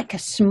careers. You're like a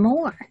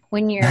s'more.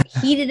 When you're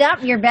heated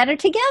up, you're better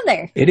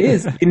together. It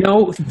is. You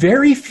know,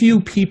 very few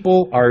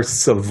people are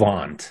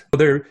savant.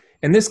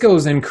 And this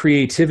goes in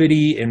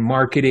creativity, in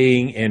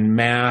marketing, in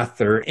math,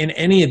 or in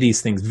any of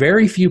these things.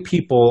 Very few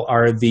people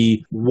are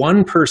the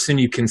one person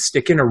you can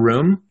stick in a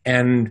room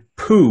and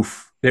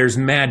poof, there's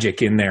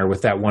magic in there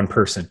with that one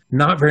person.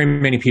 Not very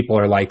many people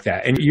are like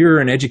that. And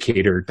you're an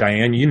educator,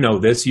 Diane. You know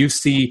this. You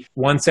see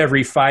once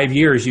every 5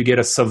 years, you get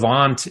a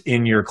savant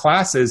in your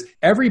classes.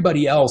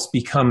 Everybody else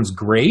becomes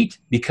great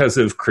because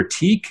of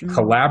critique,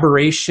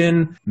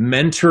 collaboration,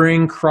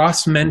 mentoring,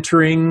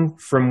 cross-mentoring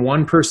from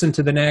one person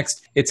to the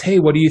next. It's, hey,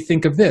 what do you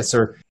think of this?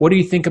 Or what do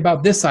you think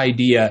about this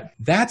idea?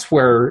 That's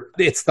where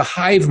it's the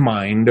hive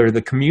mind or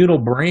the communal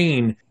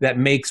brain that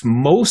makes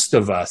most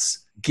of us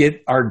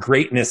get our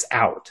greatness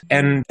out.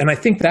 And I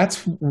think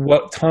that's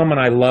what Tom and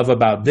I love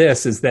about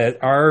this, is that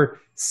our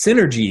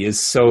synergy is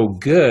so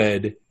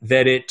good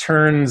that it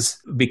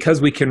turns, because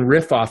we can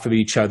riff off of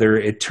each other,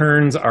 it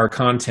turns our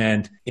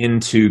content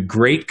into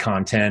great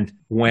content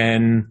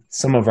when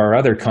some of our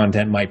other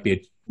content might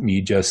be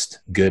just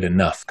good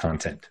enough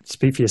content.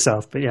 Speak for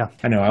yourself, but yeah.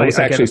 I know. I was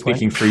actually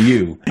speaking for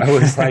you. I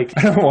was like,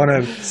 I don't want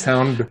to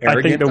sound arrogant.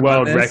 I think the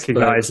world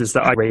recognizes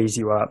that I raise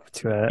you up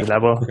to a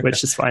level,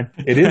 which is fine.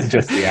 It is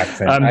just the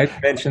accent.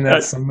 I've mentioned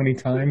that so many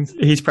times.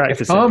 He's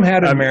practicing. If Tom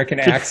had an American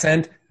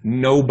accent,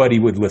 nobody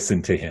would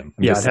listen to him.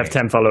 I'd have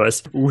 10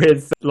 followers.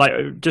 With, like,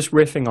 just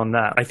riffing on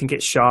that, I think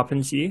it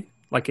sharpens you.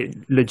 Like it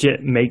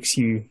legit makes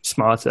you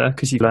smarter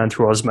because you learn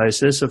through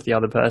osmosis of the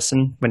other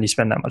person when you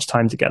spend that much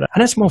time together.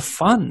 And it's more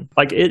fun.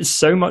 Like it's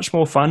so much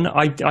more fun.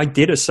 I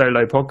did a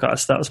solo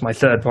podcast. That was my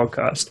third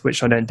podcast,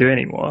 which I don't do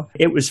anymore.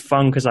 It was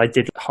fun because I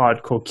did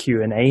hardcore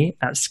Q&A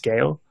at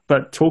scale,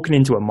 but talking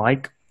into a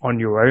mic on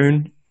your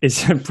own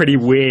is a pretty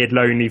weird,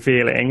 lonely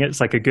feeling. It's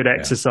like a good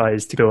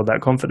exercise to build that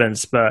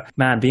confidence. But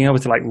man, being able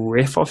to like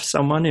riff off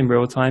someone in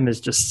real time is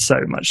just so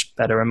much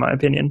better in my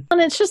opinion.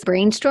 And it's just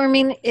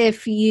brainstorming.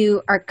 If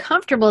you are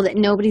comfortable that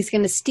nobody's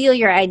going to steal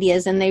your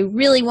ideas and they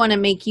really want to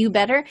make you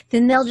better,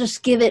 then they'll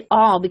just give it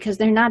all because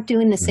they're not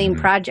doing the same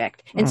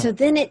project. And so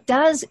then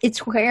it's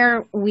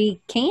where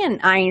we can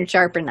iron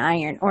sharpen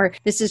iron, or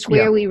this is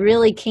where we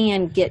really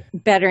can get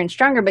better and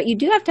stronger. But you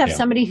do have to have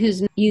somebody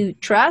who's you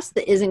trust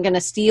that isn't going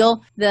to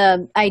steal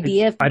the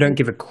idea. I don't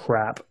give a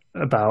crap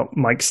about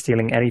Mike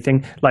stealing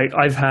anything. Like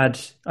I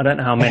don't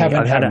know how many.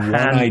 I've had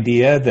one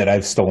idea that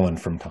I've stolen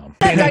from Tom.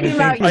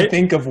 I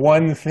think of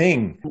one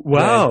thing.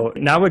 Wow,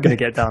 now we're going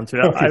to get down to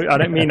it. I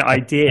don't mean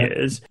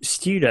ideas.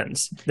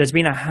 Students. There's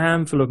been a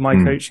handful of my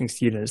coaching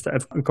students that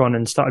have gone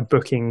and started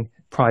booking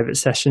private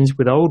sessions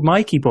with old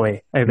Mikey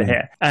boy over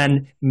here.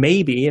 And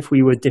maybe if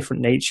we were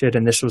different natured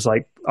and this was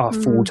like our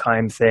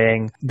full-time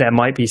thing, there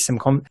might be some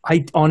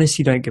I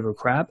honestly don't give a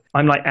crap.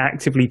 I'm like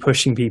actively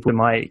pushing people to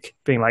Mike,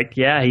 being like,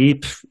 yeah,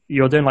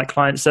 you're doing like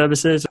client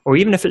services, or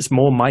even if it's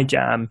more my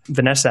jam,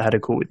 Vanessa had a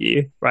call with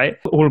you, right?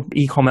 All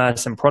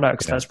e-commerce and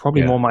products, that's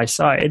probably more my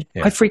side.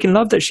 I freaking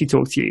love that she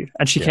talked to you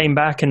and she came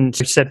back and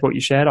said what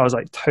you shared. I was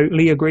like,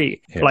 totally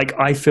agree. Like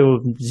I feel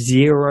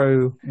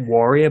zero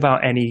worry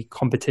about any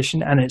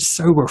competition, and it's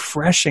so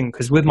refreshing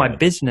because with my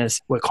business,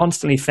 we're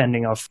constantly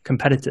fending off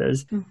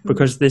competitors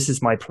because this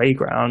is my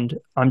playground.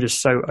 I'm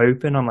just so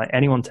open. I'm like,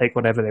 anyone take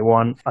whatever they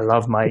want. I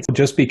love Mike.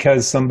 Just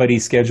because somebody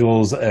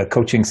schedules a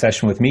coaching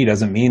session with me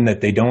doesn't mean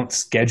that they don't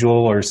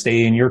schedule or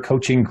stay in your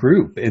coaching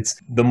group.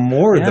 It's the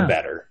more the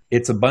better.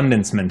 It's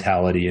abundance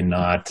mentality and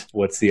not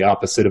what's the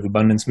opposite of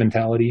abundance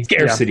mentality?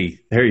 Scarcity. Yeah.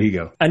 There you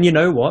go. And you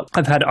know what?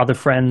 I've had other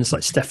friends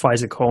like Steph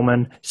Isaac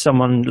Coleman.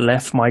 Someone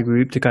left my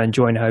group to go and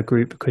join her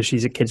group because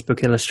she's a kids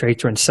book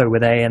illustrator and so were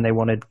they, and they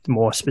wanted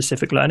more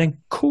specific learning.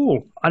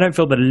 Cool. I don't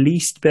feel the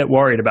least bit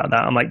worried about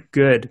that. I'm like,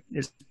 good.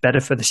 It's better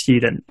for the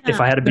student.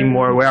 If I had been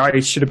more aware,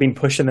 I should have been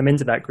pushing them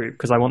into that group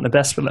because I want the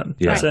best for them.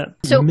 That's it.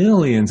 So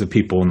millions of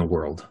people in the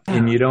world.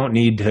 And you don't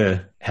need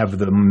to have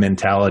the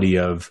mentality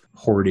of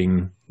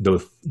hoarding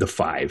the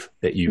five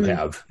that you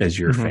have as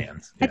your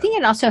fans. I think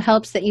it also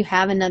helps that you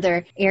have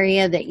another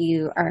area that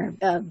you are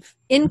of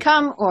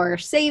income or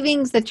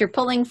savings that you're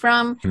pulling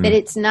from, that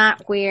it's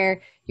not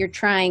where you're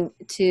trying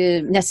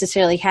to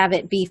necessarily have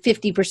it be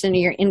 50% of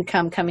your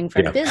income coming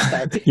from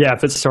BizBuds. Yeah,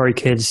 but sorry,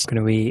 kids, going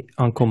to be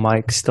Uncle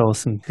Mike stole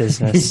some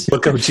business. A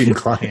coaching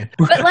client.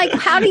 But like,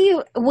 how do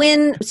you,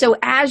 so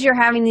as you're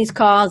having these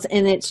calls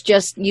and it's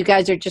just, you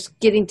guys are just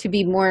getting to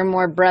be more and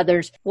more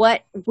brothers,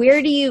 when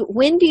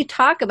do you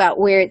talk about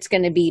where it's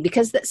going to be?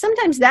 Because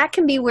sometimes that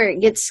can be where it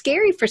gets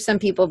scary for some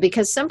people,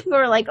 because some people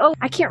are like, oh,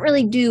 I can't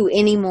really do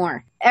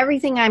anymore.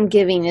 Everything I'm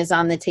giving is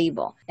on the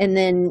table. And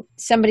then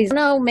somebody's,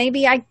 no,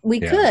 maybe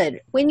we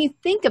could. When you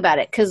think about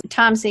it, because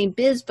Tom's saying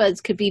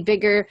BizBuds could be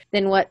bigger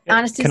than what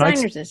Honest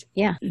Designers is.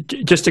 Yeah.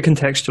 Just to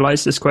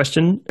contextualize this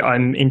question,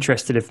 I'm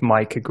interested if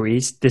Mike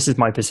agrees. This is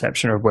my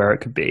perception of where it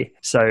could be.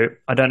 So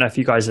I don't know if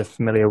you guys are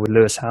familiar with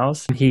Lewis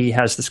Howes. He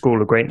has the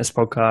School of Greatness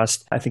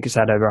podcast. I think it's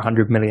had over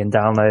 100 million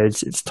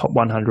downloads. It's top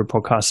 100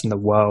 podcasts in the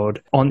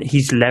world.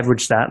 He's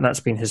leveraged that, and that's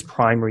been his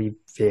primary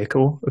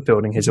vehicle of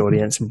building his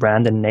audience and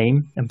brand and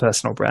name and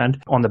personal brand.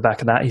 On the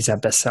back of that, he's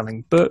had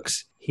best-selling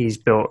books. He's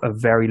built a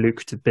very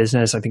lucrative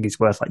business. I think he's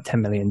worth like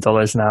 $10 million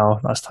now,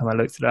 last time I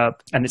looked it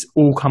up. And it's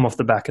all come off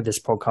the back of this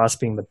podcast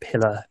being the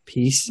pillar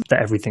piece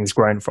that everything's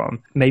grown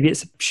from. Maybe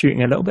it's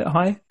shooting a little bit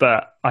high,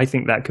 but I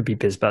think that could be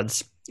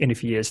BizBuds in a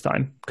few years'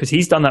 time, because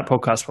he's done that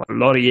podcast for a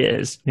lot of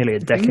years, nearly a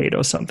decade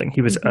or something.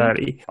 He was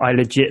early. I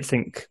legit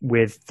think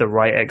with the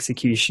right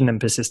execution and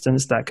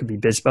persistence, that could be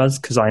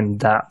BizBuds, because I'm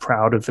that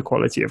proud of the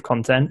quality of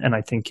content, and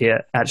I think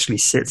it actually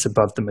sits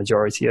above the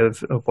majority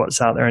of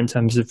what's out there in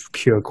terms of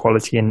pure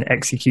quality and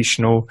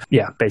executional.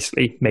 Yeah,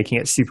 basically making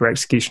it super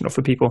executional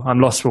for people. I'm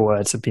lost for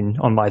words. I've been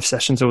on live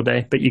sessions all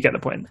day, but you get the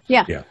point.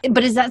 Yeah.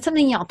 But is that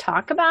something y'all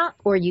talk about,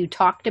 or you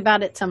talked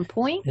about at some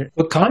point?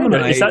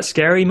 Well, is that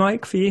scary,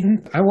 Mike, for you?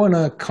 I want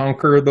to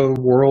conquer the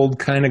world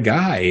kind of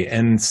guy.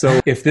 And so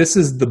if this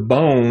is the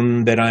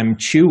bone that I'm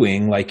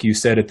chewing, like you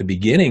said at the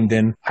beginning,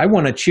 then I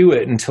want to chew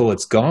it until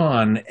it's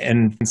gone.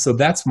 And so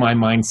that's my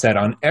mindset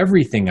on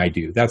everything I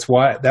do. That's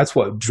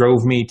what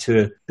drove me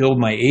to build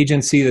my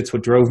agency. That's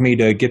what drove me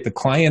to get the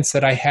clients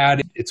that I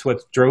had. It's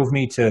what drove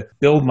me to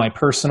build my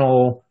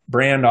personal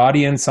brand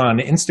audience on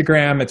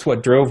Instagram. It's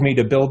what drove me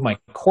to build my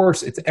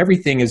course.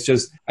 Everything is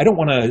just, I don't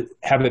want to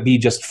have it be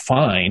just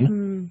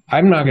fine.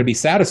 I'm not going to be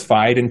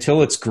satisfied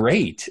until it's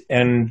great.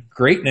 And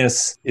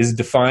greatness is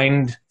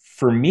defined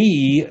for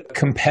me,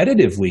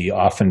 competitively,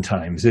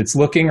 oftentimes it's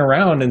looking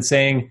around and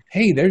saying,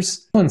 hey,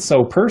 there's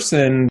so-and-so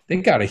person, they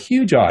got a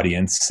huge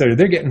audience. So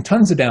they're getting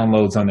tons of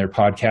downloads on their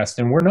podcast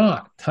and we're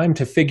not. Time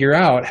to figure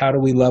out how do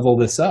we level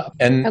this up.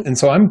 And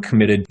so I'm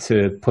committed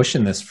to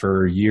pushing this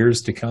for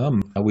years to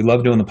come. We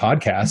love doing the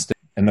podcast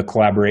and the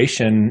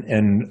collaboration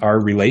and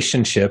our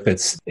relationship.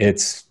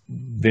 It's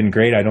been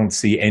great. I don't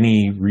see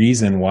any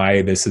reason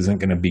why this isn't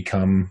going to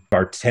become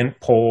our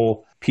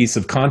tentpole piece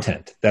of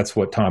content. That's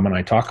what Tom and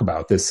I talk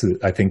about.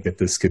 I think that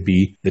this could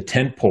be the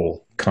tentpole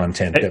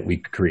content that we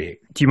create.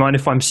 Do you mind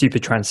if I'm super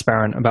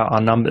transparent about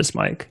our numbers,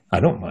 Mike? I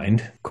don't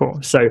mind. Cool.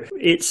 So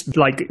it's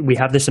like we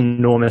have this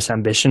enormous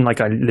ambition. Like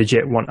I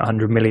legit want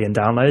 100 million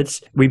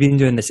downloads. We've been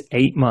doing this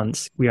 8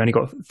 months. We only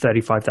got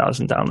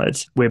 35,000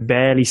 downloads. We're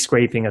barely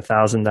scraping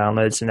 1,000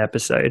 downloads an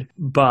episode,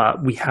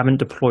 but we haven't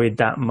deployed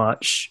that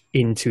much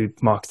into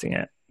marketing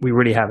it. We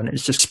really haven't.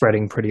 It's just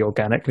spreading pretty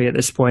organically at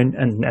this point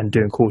and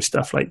doing cool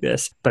stuff like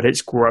this. But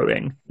it's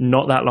growing.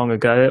 Not that long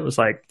ago, it was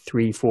like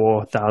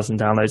 3,000-4,000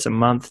 downloads a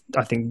month.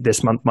 I think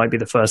this month might be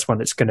the first one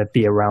that's going to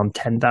be around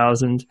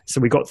 10,000.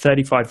 So we got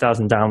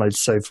 35,000 downloads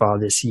so far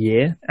this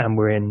year, and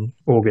we're in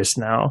August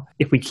now.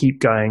 If we keep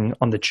going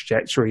on the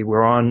trajectory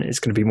we're on, it's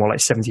going to be more like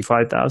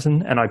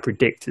 75,000. And I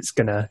predict it's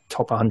going to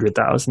top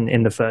 100,000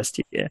 in the first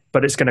year.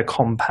 But it's going to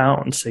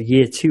compound. So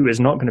year 2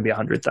 is not going to be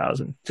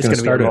 100,000. It's going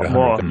to be a lot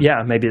more.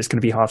 Yeah, maybe it's going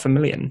to be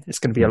 500,000. It's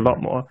going to be a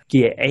lot more.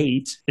 Year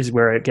 8 is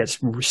where it gets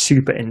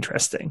super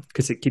interesting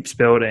because it keeps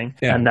building.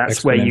 Yeah, and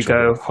that's where you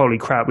go, holy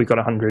crap, we got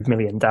 100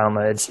 million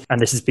downloads. And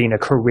this has been a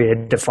career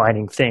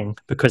defining thing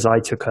because I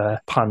took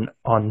a punt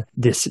on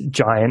this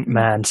giant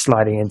man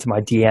sliding into my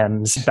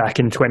DMs back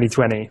in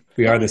 2020.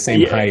 We are the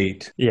same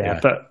height. Yeah,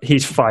 but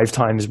he's 5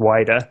 times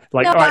wider.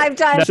 Like, no, 5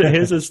 times. So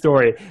here's a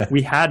story.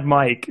 We had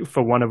Mike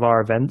for one of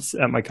our events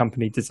at my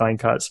company, Design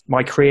Cuts.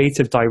 My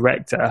creative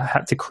director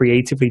had to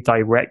creatively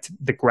direct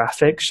the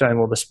graphic showing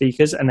all the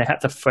speakers, and they had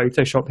to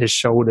Photoshop his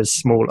shoulders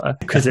smaller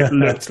because it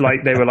looked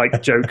like they were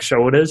like joke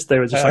shoulders. They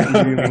were just like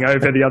looming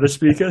over the other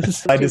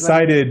speakers. I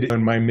decided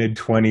in my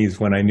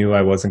mid-20s when I knew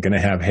I wasn't going to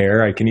have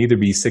hair, I can either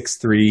be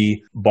 6'3",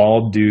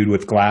 bald dude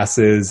with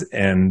glasses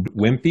and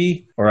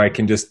wimpy, or I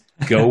can just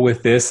go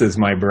with this as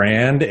my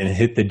brand and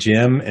hit the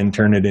gym and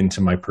turn it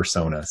into my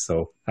persona.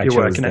 So I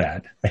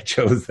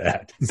chose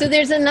that. So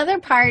there's another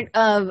part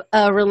of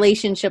a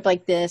relationship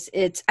like this.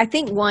 It's, I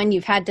think, one,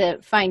 you've had to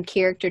find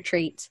character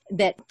traits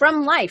that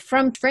from life,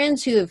 from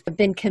friends who have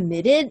been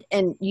committed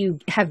and you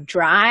have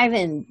drive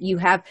and you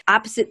have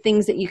opposite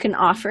things that you can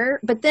offer.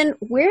 But then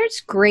where's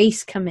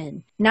grace come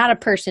in? Not a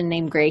person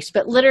named Grace,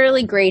 but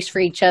literally grace for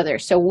each other.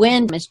 So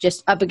when is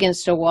just up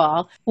against a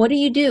wall, what do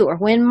you do? Or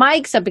when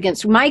Mike's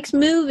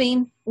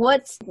moving,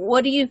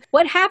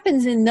 what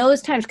happens in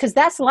those times? Because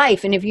that's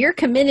life. And if you're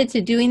committed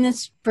to doing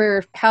this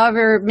for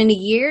however many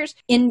years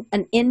in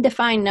an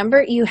indefined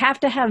number, you have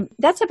to have,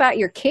 that's about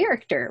your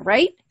character,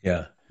 right?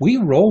 Yeah. We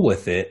roll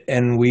with it,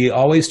 and we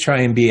always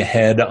try and be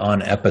ahead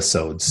on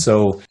episodes.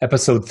 So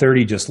episode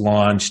 30 just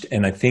launched,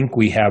 and I think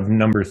we have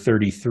number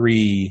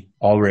 33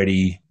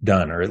 already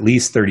done, or at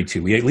least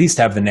 32. We at least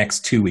have the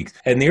next 2 weeks.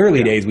 In the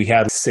early days, we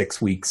had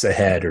 6 weeks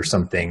ahead or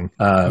something,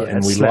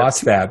 and we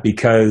lost that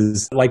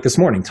because, like this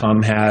morning,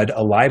 Tom had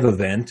a live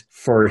event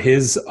for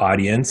his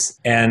audience,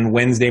 and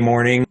Wednesday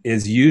morning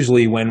is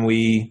usually when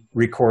we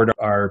record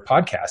our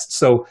podcast.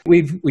 So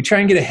we try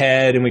and get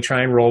ahead, and we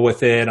try and roll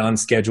with it on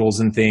schedules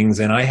and things,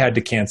 and I had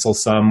to cancel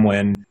some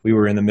when we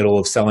were in the middle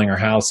of selling our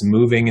house and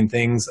moving and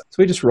things. So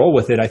we just roll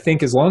with it. I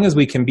think as long as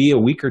we can be a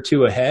week or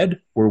 2 ahead,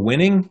 we're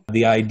winning.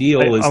 The ideal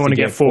is to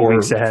get 4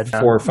 weeks ahead.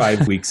 4 or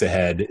 5 weeks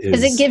ahead.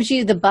 Because it gives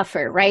you the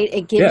buffer, right?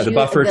 It gives the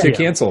buffer to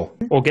cancel.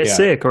 Or get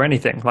sick or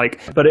anything.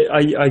 But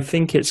I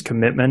think it's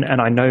commitment,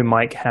 and I know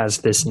Mike has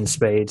this in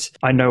spades.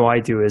 I know I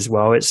do as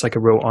well. It's like a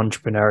real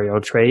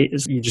entrepreneurial trait.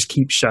 You just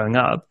keep showing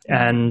up.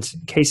 And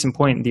case in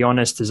point, the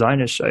Honest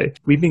Designer Show,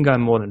 we've been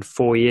going more than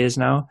 4 years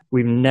now.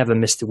 We've never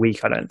missed a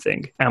week, I don't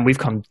think. And we've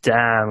come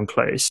damn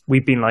close.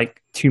 We've been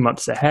like 2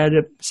 months ahead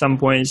at some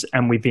points,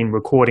 and we've been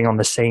recording on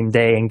the same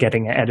day and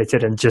getting it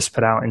edited and just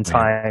put out in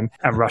time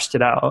and rushed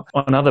it out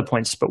on other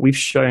points. But we've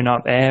shown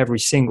up every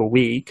single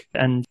week,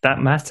 and that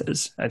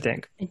matters, I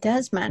think. It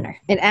does matter.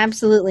 It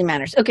absolutely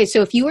matters. Okay,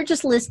 so if you were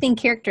just listing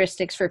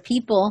characteristics for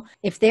people,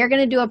 if they're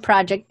going to do a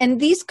project, and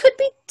these could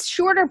be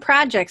shorter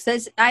projects,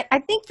 I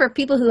think for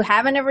people who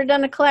haven't ever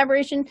done a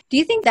collaboration, do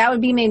you think that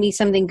would be maybe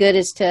something good,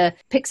 is to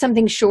pick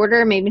something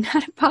shorter, maybe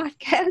not a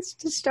podcast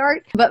to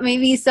start, but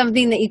maybe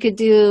something that you could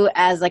do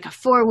as like a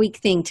 4-week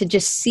thing to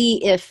just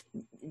see if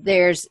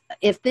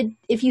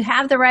you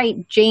have the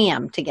right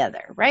jam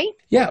together, right?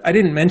 Yeah, I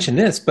didn't mention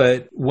this,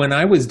 but when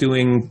I was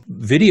doing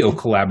video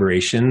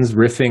collaborations,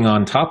 riffing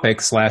on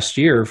topics last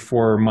year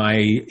for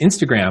my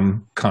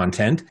Instagram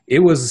content, it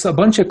was a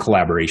bunch of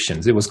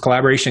collaborations. It was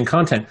collaboration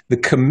content. The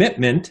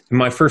commitment,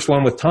 my first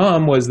one with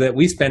Tom, was that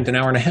we spent an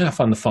hour and a half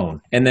on the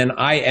phone. And then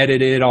I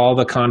edited all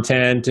the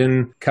content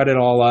and cut it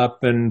all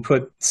up and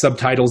put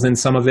subtitles in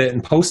some of it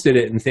and posted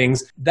it and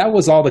things. That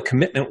was all the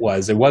commitment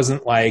was. It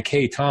wasn't like,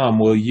 hey, Tom,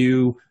 will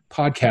you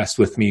podcast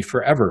with me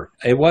forever.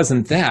 It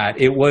wasn't that.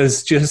 It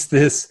was just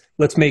this,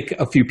 let's make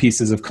a few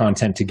pieces of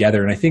content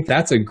together. And I think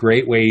that's a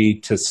great way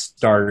to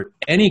start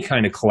any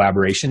kind of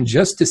collaboration,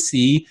 just to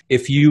see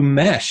if you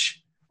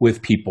mesh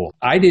with people.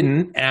 I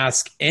didn't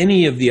ask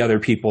any of the other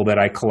people that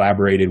I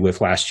collaborated with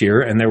last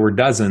year, and there were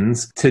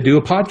dozens, to do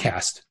a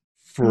podcast.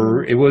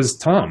 It was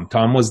Tom.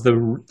 Tom was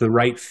the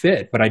right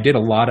fit, but I did a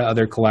lot of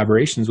other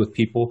collaborations with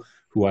people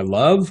who I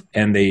love,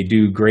 and they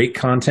do great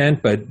content,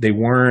 but they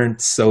weren't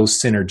so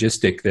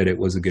synergistic that it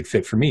was a good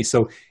fit for me.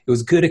 So it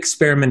was good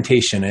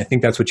experimentation. And I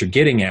think that's what you're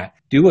getting at.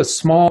 Do a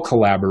small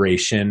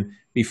collaboration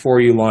before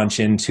you launch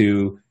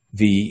into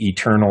the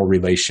eternal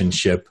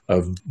relationship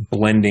of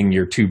blending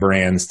your two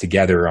brands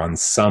together on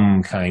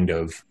some kind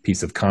of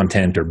piece of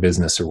content or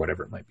business or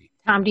whatever it might be.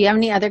 Tom, do you have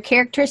any other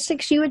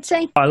characteristics you would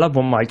say? I love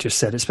what Mike just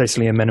said. It's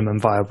basically a minimum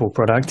viable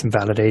product and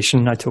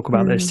validation. I talk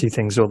about those two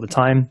things all the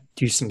time.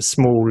 Do some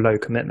small, low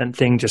commitment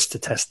thing just to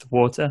test the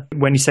water.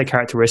 When you say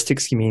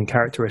characteristics, you mean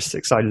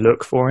characteristics I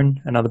look for in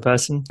another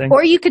person thing?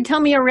 Or you could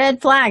tell me a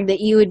red flag that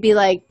you would be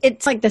like,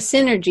 it's like the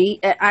synergy.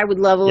 I would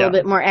love a little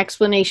bit more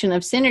explanation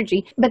of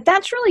synergy. But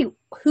that's really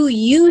who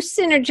you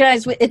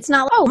synergize with. It's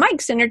not, oh, Mike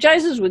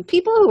synergizes with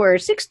people who are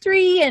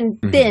 6'3"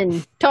 and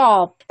thin,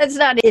 tall. That's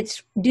not it.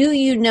 It's, do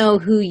you know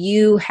who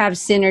you have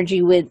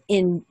synergy with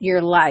in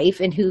your life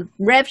and who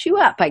revs you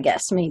up, I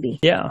guess, maybe.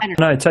 Yeah,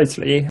 no,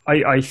 totally.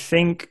 I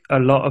think a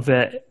lot of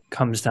it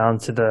comes down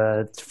to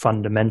the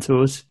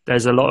fundamentals.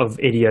 There's a lot of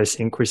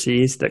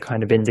idiosyncrasies that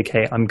kind of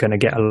indicate I'm going to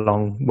get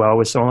along well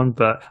with someone.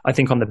 But I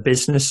think on the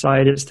business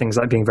side, it's things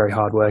like being very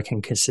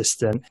hardworking,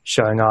 consistent,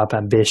 showing up,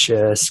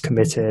 ambitious,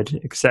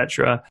 committed,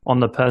 etc. On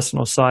the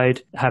personal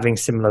side, having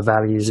similar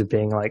values of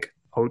being like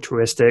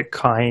altruistic,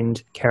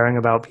 kind, caring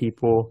about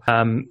people,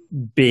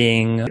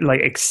 being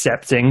like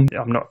accepting.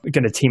 I'm not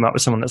going to team up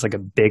with someone that's like a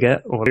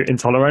bigot or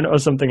intolerant or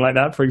something like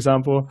that, for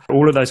example.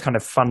 All of those kind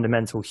of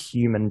fundamental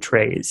human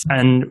traits.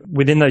 And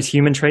within those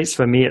human traits,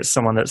 for me, it's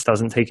someone that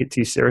doesn't take it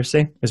too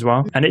seriously as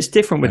well. And it's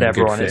different with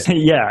everyone.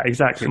 Yeah,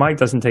 exactly. Mike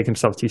doesn't take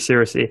himself too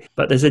seriously,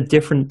 but there's a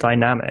different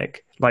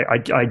dynamic. Like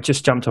I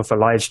just jumped off a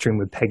live stream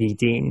with Peggy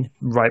Dean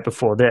right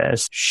before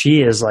this.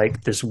 She is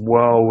like this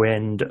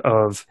whirlwind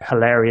of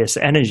hilarious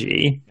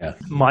energy. Yeah.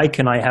 Mike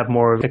and I have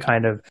more of a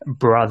kind of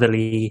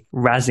brotherly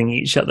razzing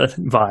each other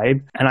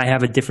vibe. And I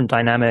have a different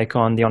dynamic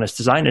on the Honest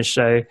Designers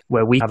show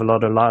where we have a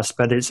lot of laughs,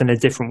 but it's in a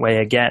different way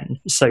again.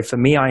 So for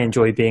me, I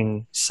enjoy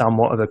being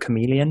somewhat of a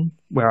chameleon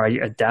where I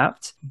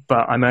adapt,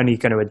 but I'm only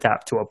going to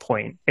adapt to a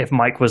point. If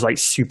Mike was like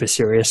super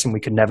serious and we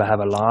could never have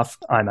a laugh,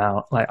 I'm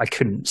out. Like I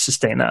couldn't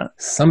sustain that.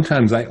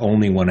 Sometimes I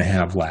only want to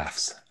have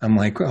laughs. I'm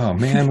like, oh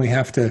man, we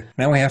have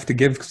to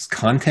give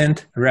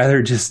content. I'd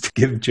rather just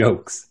give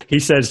jokes. He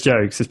says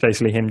jokes. It's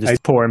basically him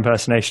just poor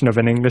impersonation of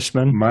an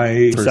Englishman. My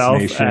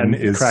impersonation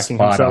is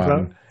spot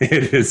on.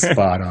 It is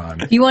spot on.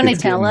 Do you want to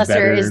tell us,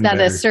 or is that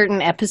a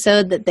certain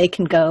episode that they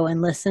can go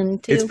and listen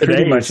to? It's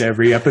pretty much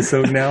every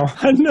episode now.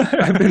 I know.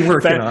 I've been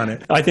working on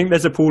it. I think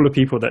there's a pool of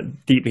people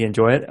that deeply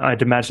enjoy it.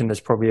 I'd imagine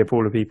there's probably a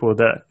pool of people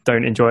that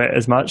don't enjoy it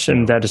as much,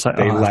 and they're just like,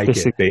 they like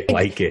it. They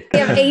like it. We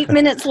have 8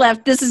 minutes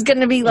left. This is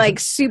going to be like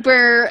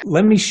super.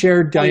 Let me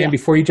share, Diane,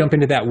 before you jump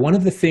into that, one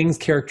of the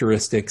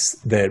characteristics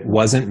that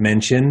wasn't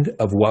mentioned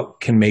of what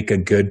can make a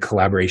good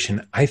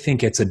collaboration, I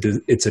think it's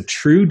a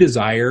true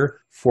desire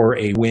for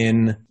a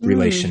win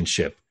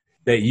relationship.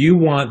 That you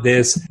want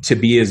this to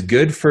be as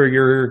good for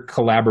your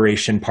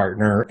collaboration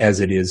partner as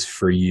it is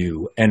for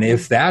you. And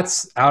if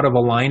that's out of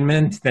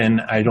alignment, then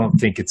I don't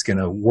think it's going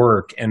to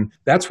work. And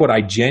that's what I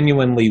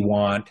genuinely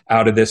want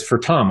out of this for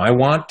Tom. I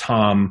want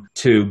Tom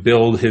to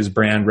build his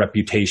brand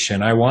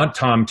reputation. I want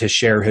Tom to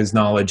share his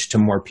knowledge to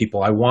more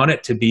people. I want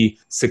it to be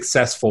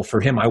successful for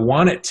him. I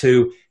want it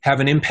to have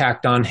an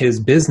impact on his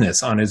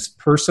business, on his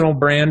personal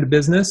brand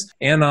business,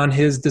 and on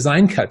his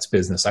Design Cuts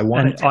business. I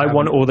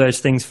want all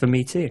those things for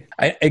me too.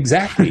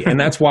 Exactly. And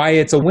that's why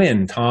it's a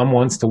win. Tom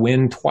wants to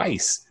win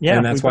twice. Yeah,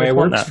 and that's why it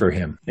works for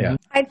him. Yeah.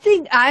 I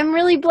think I'm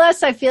really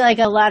blessed. I feel like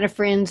a lot of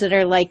friends that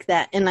are like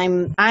that. And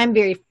I'm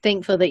very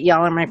thankful that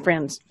y'all are my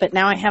friends. But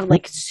now I have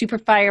like super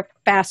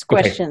fast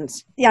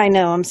questions. Okay. Yeah, I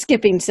know. I'm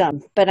skipping some.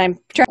 But I'm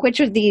trying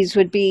which of these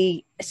would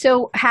be.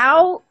 So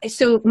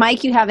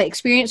Mike, you have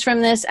experience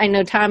from this. I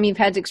know, Tom, you've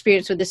had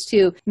experience with this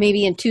too,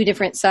 maybe in two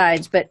different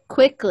sides, but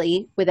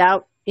quickly,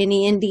 without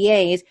any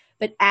NDAs,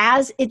 but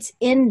as it's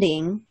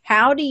ending,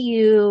 how do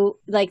you,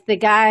 like the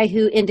guy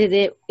who ended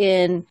it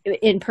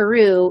in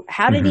Peru,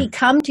 how did he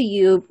come to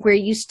you where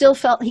you still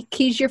felt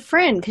he's your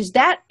friend? Because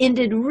that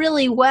ended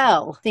really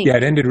well. Yeah,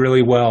 it ended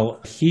really well.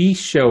 He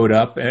showed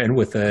up and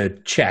with a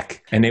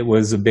check, and it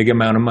was a big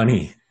amount of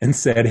money, and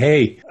said,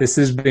 hey, this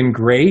has been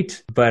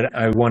great, but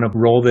I want to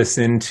roll this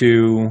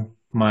into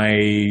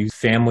my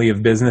family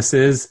of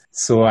businesses.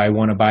 So I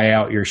want to buy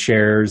out your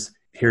shares.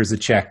 Here's a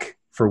check.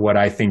 for what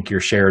I think your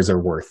shares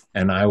are worth.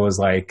 And I was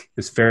like,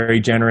 it's very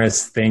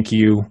generous. Thank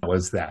you.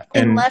 Was that.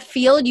 In left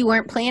field you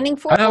weren't planning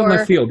for? Out in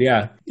left field,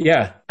 yeah.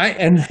 Yeah.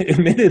 And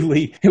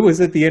admittedly, it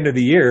was at the end of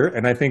the year.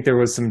 And I think there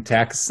was some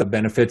tax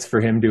benefits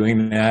for him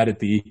doing that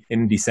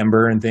in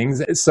December and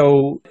things.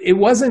 So it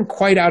wasn't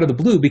quite out of the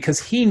blue because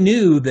he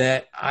knew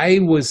that I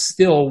was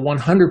still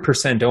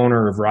 100%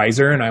 owner of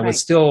Riser and I was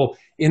still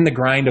in the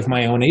grind of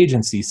my own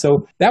agency.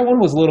 So that one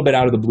was a little bit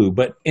out of the blue.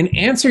 But in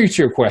answer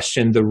to your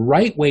question, the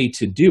right way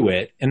to do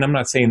it, and I'm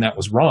not saying that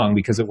was wrong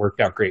because it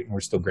worked out great and we're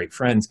still great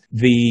friends.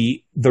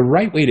 The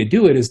right way to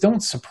do it is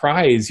don't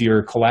surprise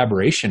your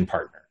collaboration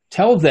partner.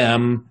 Tell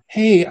them,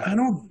 hey, I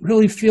don't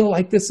really feel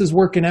like this is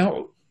working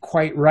out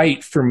quite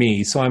right for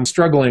me, so I'm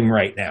struggling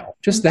right now.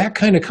 Just that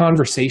kind of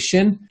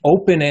conversation,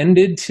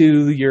 open-ended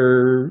to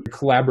your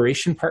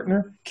collaboration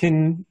partner,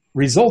 can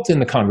result in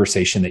the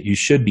conversation that you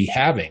should be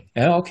having.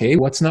 Okay,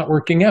 what's not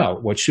working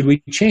out? What should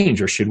we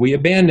change? Or should we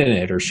abandon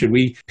it? Or should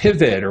we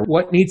pivot? Or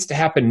what needs to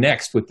happen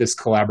next with this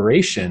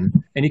collaboration?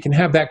 And you can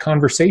have that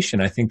conversation.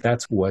 I think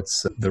that's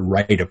what's the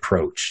right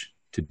approach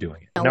to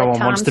doing it. No one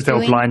wants to feel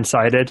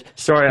blindsided.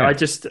 Sorry,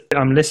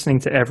 I'm listening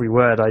to every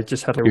word. I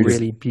just had a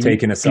really beautiful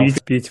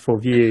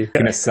view.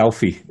 Taking a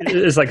selfie.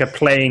 It's like a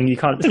playing, you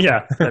can't,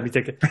 let me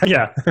take it.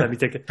 Yeah, let me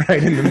take it.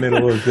 Right in the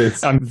middle of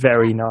this. I'm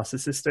very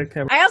narcissistic.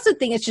 I also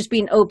think it's just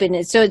being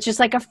open. So it's just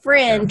like a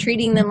friend,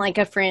 treating them like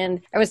a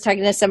friend. I was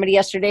talking to somebody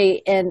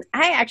yesterday, and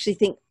I actually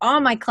think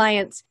all my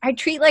clients, I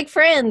treat like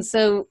friends.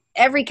 So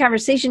every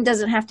conversation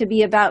doesn't have to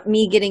be about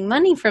me getting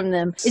money from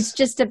them. It's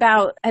just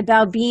about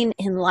being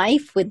in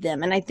life with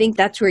them. And I think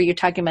that's where you're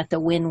talking about the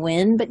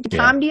win-win. But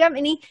Tom, do you have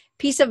any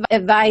piece of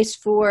advice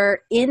for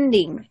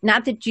ending?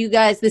 Not that you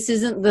guys, this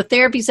isn't the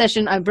therapy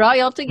session. I brought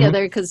y'all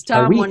together because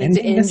Tom wanted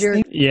to end your...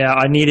 Yeah,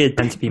 I needed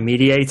them to be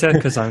mediator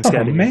because I'm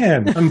scared. Oh,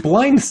 man, I'm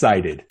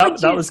blindsided.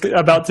 That was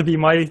about to be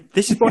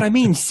this is what I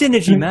mean,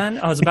 synergy, man.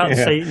 I was about to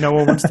say no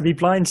one wants to be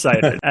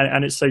blindsided.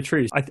 And it's so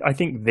true. I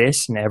think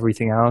this and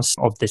everything else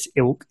of this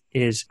ilk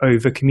is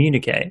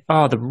over-communicate.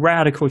 The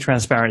radical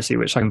transparency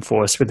which I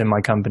enforce within my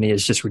company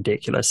is just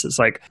ridiculous. It's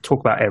like, talk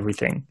about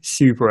everything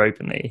super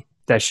openly.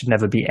 There should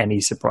never be any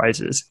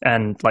surprises.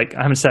 And like,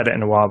 I haven't said it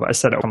in a while, but I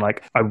said it on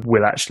I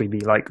will actually be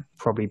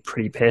probably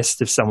pretty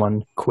pissed if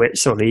someone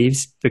quits or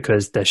leaves,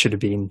 because there should have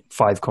been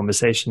 5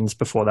 conversations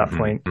before that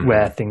point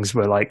where things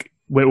were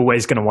we're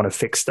always going to want to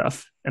fix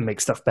stuff and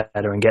make stuff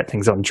better and get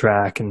things on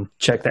track and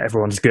check that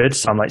everyone's good.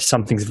 So I'm like,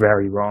 something's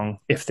very wrong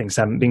if things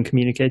haven't been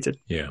communicated.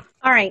 Yeah.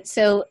 All right.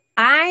 So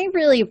I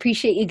really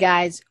appreciate you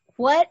guys.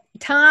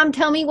 Tom,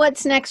 tell me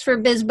what's next for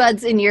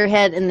BizBuds in your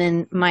head, and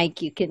then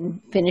Mike, you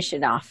can finish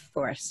it off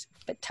for us.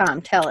 But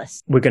Tom, tell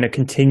us. We're going to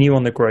continue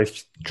on the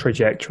growth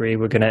trajectory.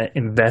 We're going to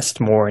invest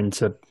more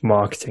into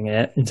marketing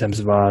it in terms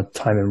of our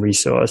time and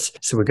resource.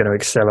 So we're going to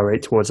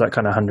accelerate towards that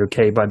kind of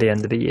 100K by the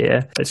end of the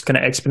year. It's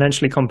going to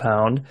exponentially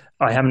compound.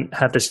 I haven't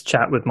had this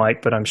chat with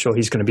Mike, but I'm sure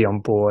he's going to be on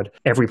board.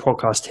 Every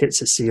podcast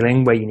hits a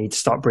ceiling where you need to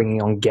start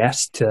bringing on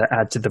guests to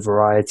add to the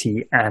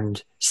variety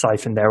and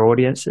siphon their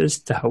audiences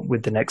to help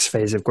with the next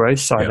phase of growth.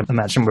 So I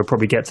imagine we'll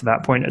probably get to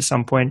that point at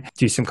some point,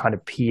 do some kind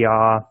of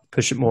PR,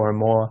 push it more and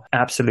more.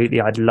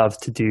 Absolutely. I'd love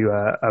to do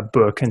a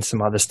book and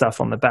some other stuff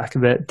on the back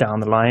of it down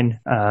the line,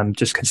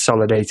 just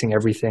consolidating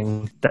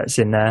everything that's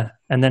in there.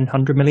 And then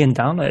 100 million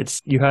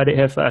downloads. You heard it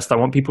here first. I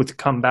want people to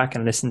come back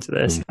and listen to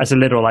this as a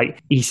little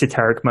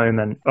esoteric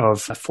moment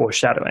of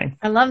foreshadowing.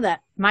 I love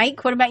that.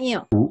 Mike, what about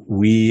you?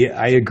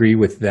 I agree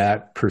with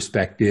that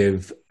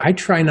perspective. I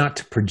try not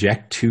to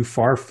project too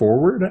far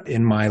forward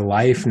in my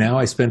life now.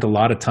 I spent a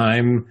lot of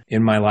time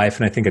in my life,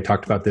 and I think I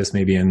talked about this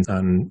maybe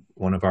on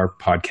one of our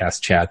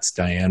podcast chats,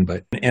 Diane,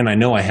 and I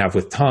know I have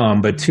with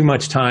Tom, but too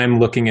much time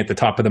looking at the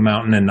top of the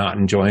mountain and not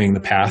enjoying the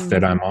path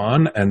that I'm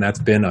on. And that's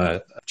been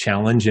a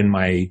challenge in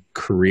my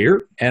career.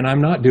 And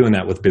I'm not doing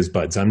that with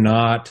BizBuds. I'm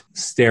not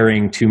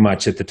staring too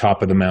much at the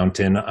top of the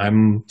mountain.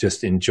 I'm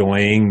just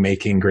enjoying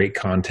making great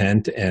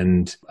content.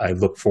 And I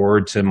look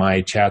forward to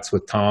my chats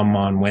with Tom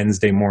on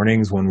Wednesday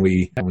mornings when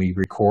we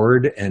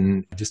record,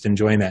 and just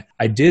enjoying that.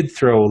 I did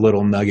throw a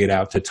little nugget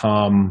out to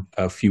Tom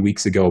a few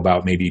weeks ago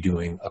about maybe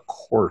doing a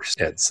course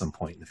at some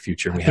point in the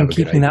future. And we have a good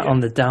idea. Keeping that on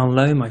the down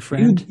low, my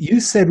friend. You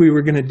said we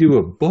were going to do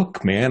a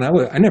book, man.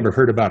 I never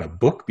heard about a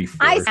book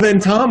before. Then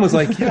Tom was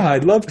like, yeah,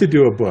 I'd love to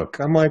do a book.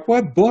 I'm like,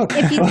 what book?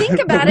 If you think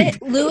about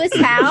it, Lewis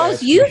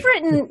Howes, you've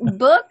written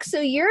books, so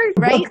you're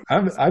right.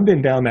 I've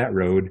been down that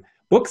road.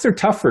 Books are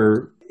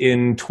tougher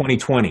in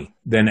 2020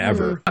 than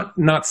ever.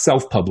 Not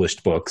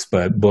self-published books,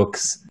 but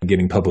books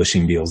getting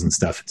publishing deals and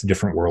stuff. It's a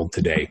different world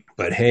today.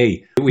 But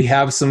hey, we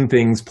have some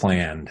things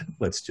planned.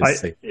 Let's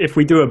just say. If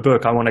we do a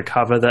book, I want a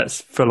cover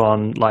that's full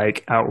on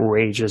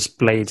outrageous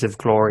Blades of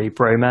Glory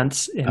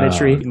bromance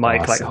imagery.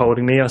 Mike awesome.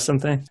 Holding me or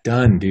something.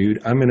 Done,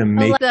 dude. I'm going to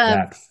make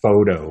that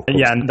photo.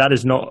 Yeah, and that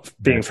is not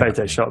being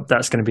photoshopped.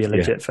 That's going to be a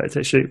legit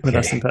photo shoot with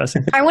us in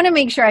person. I want to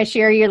make sure I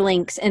share your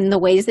links and the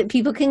ways that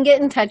people can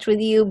get in touch with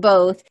you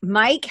both.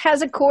 Mike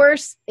has a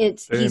course.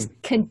 He's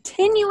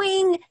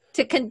continuing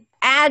to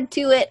add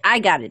to it, I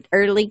got it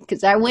early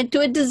because I went to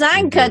a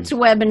Design Cuts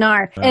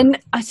webinar. And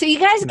so you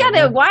guys got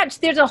to watch.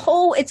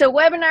 It's a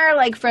webinar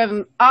like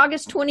from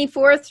August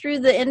 24th through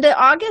the end of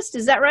August.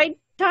 Is that right,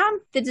 Tom?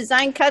 The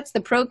Design Cuts, the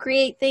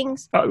Procreate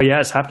things? Oh, yeah,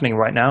 it's happening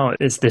right now.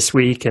 It's this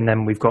week, and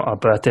then we've got our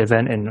birthday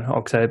event in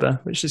October,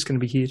 which is going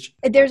to be huge.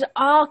 There's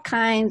all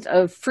kinds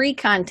of free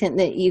content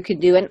that you could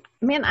do. And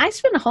man, I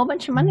spent a whole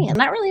bunch of money, and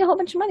not really a whole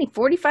bunch of money.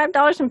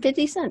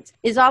 $45.50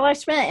 is all I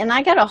spent, and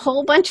I got a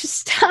whole bunch of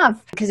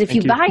stuff. Because if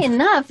you buy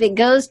enough, it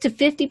goes to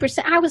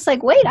 50%. I was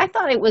like, wait, I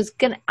thought I was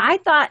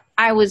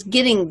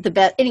getting the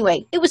best.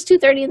 Anyway, it was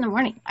 2:30 in the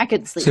morning. I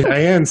couldn't sleep. So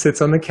Diane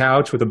sits on the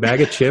couch with a bag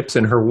of chips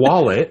and her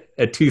wallet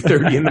at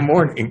 2:30 in the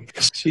morning.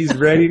 She's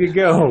ready to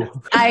go.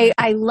 I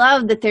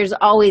love that there's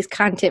always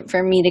content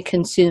for me to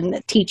consume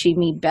that's teaching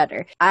me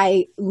better.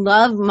 I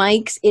love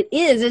Mike's.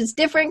 It's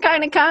different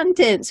kind of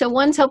content. So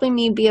one's helping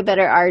me be a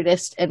better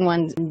artist, and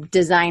one's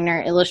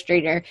designer,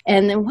 illustrator,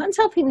 and then one's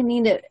helping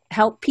me to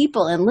help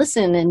people and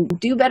listen and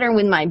do better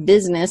with my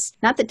business.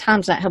 Not that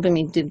Tom's not helping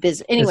me do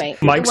business. Anyway.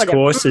 Mike's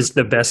course is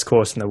the best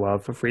course in the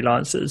world for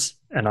freelancers.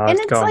 And I'll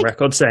go on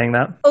record saying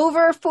that.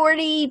 Over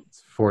 40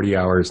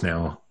 hours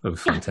now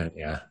of content,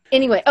 yeah.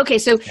 Anyway, okay,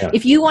 so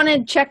if you want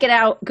to check it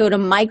out, go to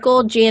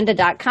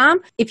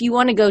michaeljanda.com. If you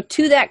want to go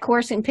to that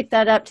course and pick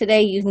that up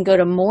today, you can go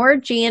to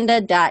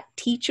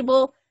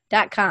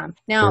morejanda.teachable.com.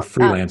 Now, or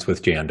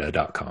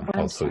freelancewithjanda.com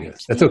also,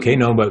 yes. That's okay.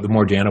 No, but the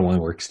More Janda one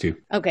works too.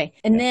 Okay.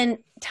 And then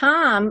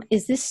Tom,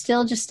 is this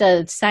still just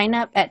a sign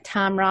up at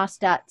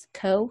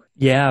tomross.co?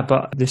 Yeah,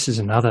 but this is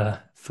another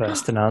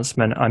first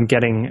announcement. I'm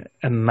getting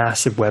a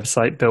massive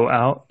website built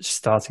out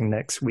starting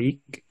next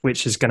week,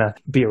 which is going to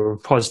be a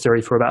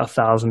repository for about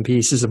 1,000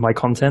 pieces of my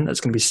content that's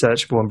going to be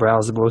searchable and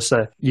browsable.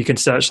 So you can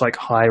search like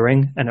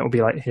hiring, and it will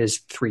be like, here's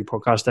 3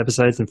 podcast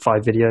episodes and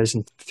 5 videos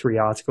and 3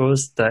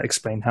 articles that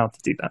explain how to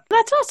do that.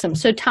 That's awesome.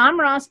 So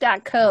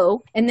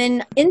tomross.co, and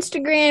then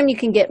Instagram, you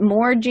can get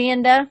More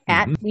Janda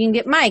you can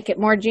get Mike at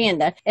More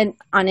Janda, and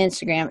on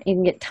Instagram, you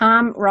can get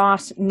Tom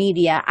Ross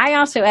Media. I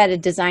also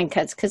added Design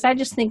Cuts because I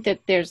just think that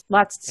there's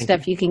lots of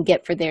stuff you can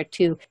get for there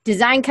too.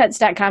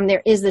 Designcuts.com.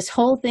 There is this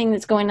whole thing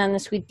that's going on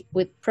this week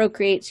with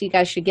Procreate, so you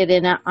guys should get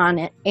in on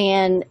it.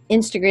 And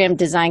Instagram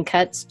Design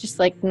Cuts, just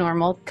like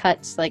normal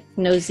cuts, like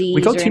no Z's.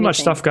 We got too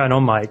much stuff going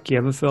on, Mike. You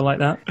ever feel like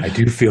that? I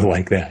do feel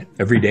like that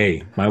every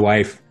day. My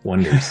wife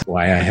wonders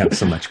why I have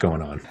so much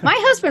going on. My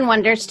husband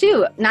wonders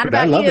too. Not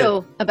about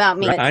you, about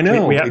me. I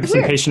know. We have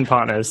some patient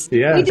partners.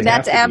 Yeah,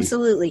 that's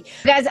absolutely.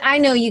 Guys, I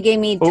know you gave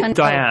me tons.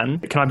 Diane,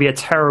 can I be a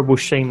terrible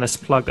shameless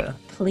plugger?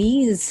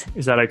 Please.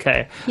 Is that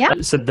okay? Yeah.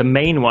 So the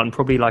main one,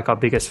 probably like our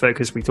biggest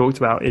focus we talked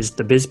about, is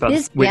the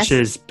BizBuds, which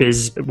is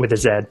biz with a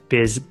Z,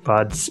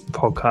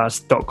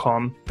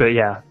 bizbudspodcast.com. But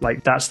yeah,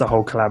 like that's the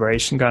whole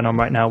collaboration going on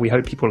right now. We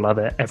hope people love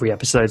it. Every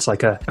episode's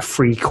like a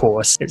free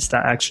course. It's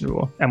that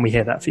actionable. And we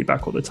hear that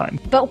feedback all the time.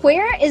 But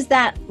where is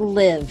that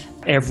live?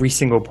 Every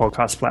single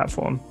podcast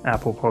platform,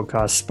 Apple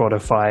Podcasts,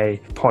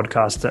 Spotify,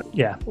 Podcast,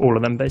 all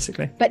of them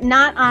basically. But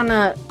not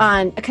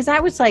on because I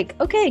was like,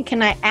 okay,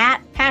 can I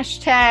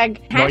hashtag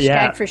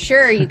for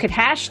sure, you could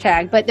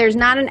hashtag, but there's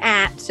not an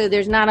so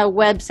there's not a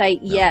website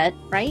yet,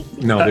 right?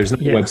 No, there's no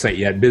website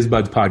yet.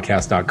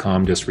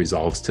 bizbudspodcast.com just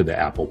resolves to the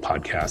Apple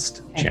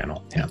Podcast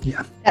channel.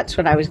 Yeah. That's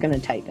what I was going to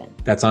type in.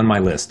 That's on my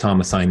list. Tom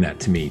assigned that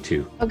to me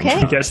too. Okay.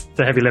 I guess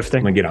the heavy lifting.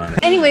 I'm going to get on it.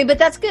 Anyway, but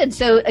that's good.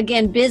 So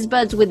again,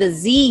 BizBuds with a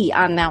Z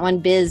on that one.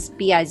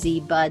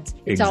 B-I-Z, buds.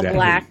 It's all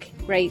black.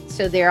 Right,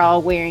 so they're all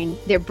wearing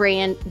their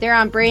brand. They're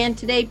on brand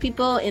today,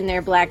 people, in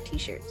their black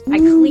t-shirts. I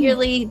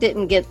clearly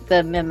didn't get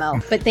the memo,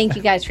 but thank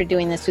you guys for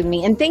doing this with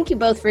me, and thank you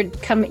both for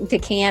coming to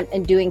camp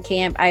and doing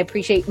camp. I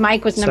appreciate.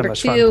 Mike was number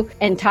 2,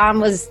 and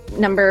Tom was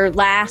number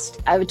last,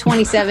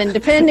 27,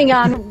 depending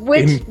on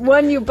which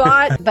one you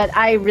bought. But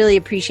I really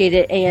appreciate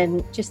it,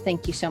 and just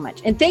thank you so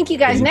much. And thank you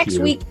guys. Next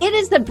week, it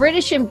is the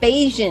British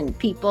invasion,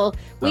 people.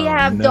 We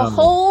have the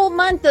whole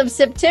month of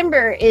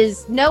September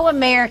is no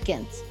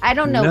Americans. I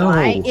don't know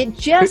why. It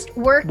just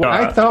worked. Well,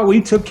 I thought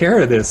we took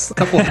care of this a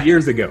couple of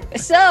years ago.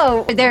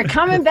 So they're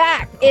coming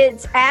back.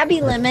 It's Abby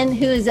Lemon,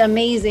 who is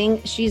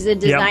amazing. She's a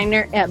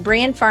designer at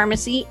Brand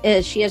Pharmacy.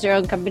 She has her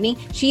own company.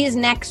 She is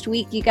next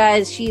week, you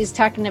guys. She is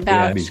talking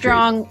about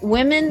strong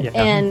women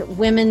and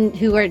women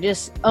who are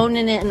just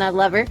owning it, and I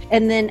love her.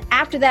 And then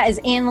after that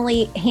is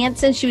Annalie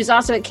Hansen. She was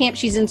also at camp.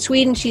 She's in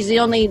Sweden. She's the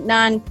only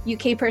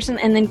non-UK person.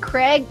 And then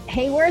Craig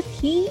Hayworth,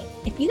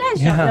 if you guys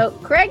don't know,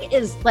 Craig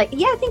is like,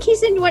 I think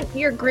he's in one of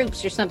your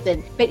groups or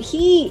something, but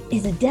he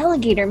is a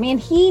delegator, man.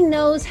 He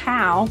knows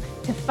how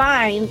to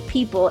find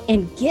people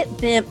and get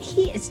them.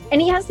 He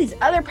has these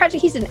other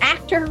projects. He's an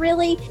actor,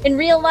 really, in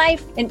real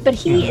life, but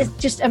he is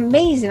just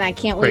amazing. I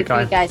can't wait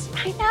for you guys.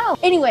 I know.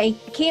 Anyway,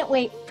 I can't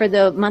wait for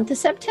the month of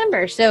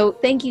September. So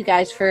thank you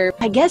guys for,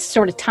 I guess,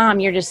 sort of, Tom,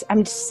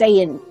 I'm just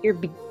saying, you're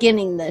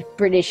beginning the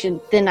British,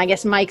 and then I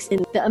guess Mike's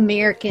in the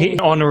American.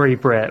 Honorary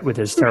Brit with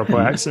his terrible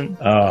accent.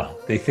 Oh,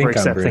 they think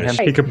I'm British.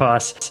 He could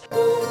pass.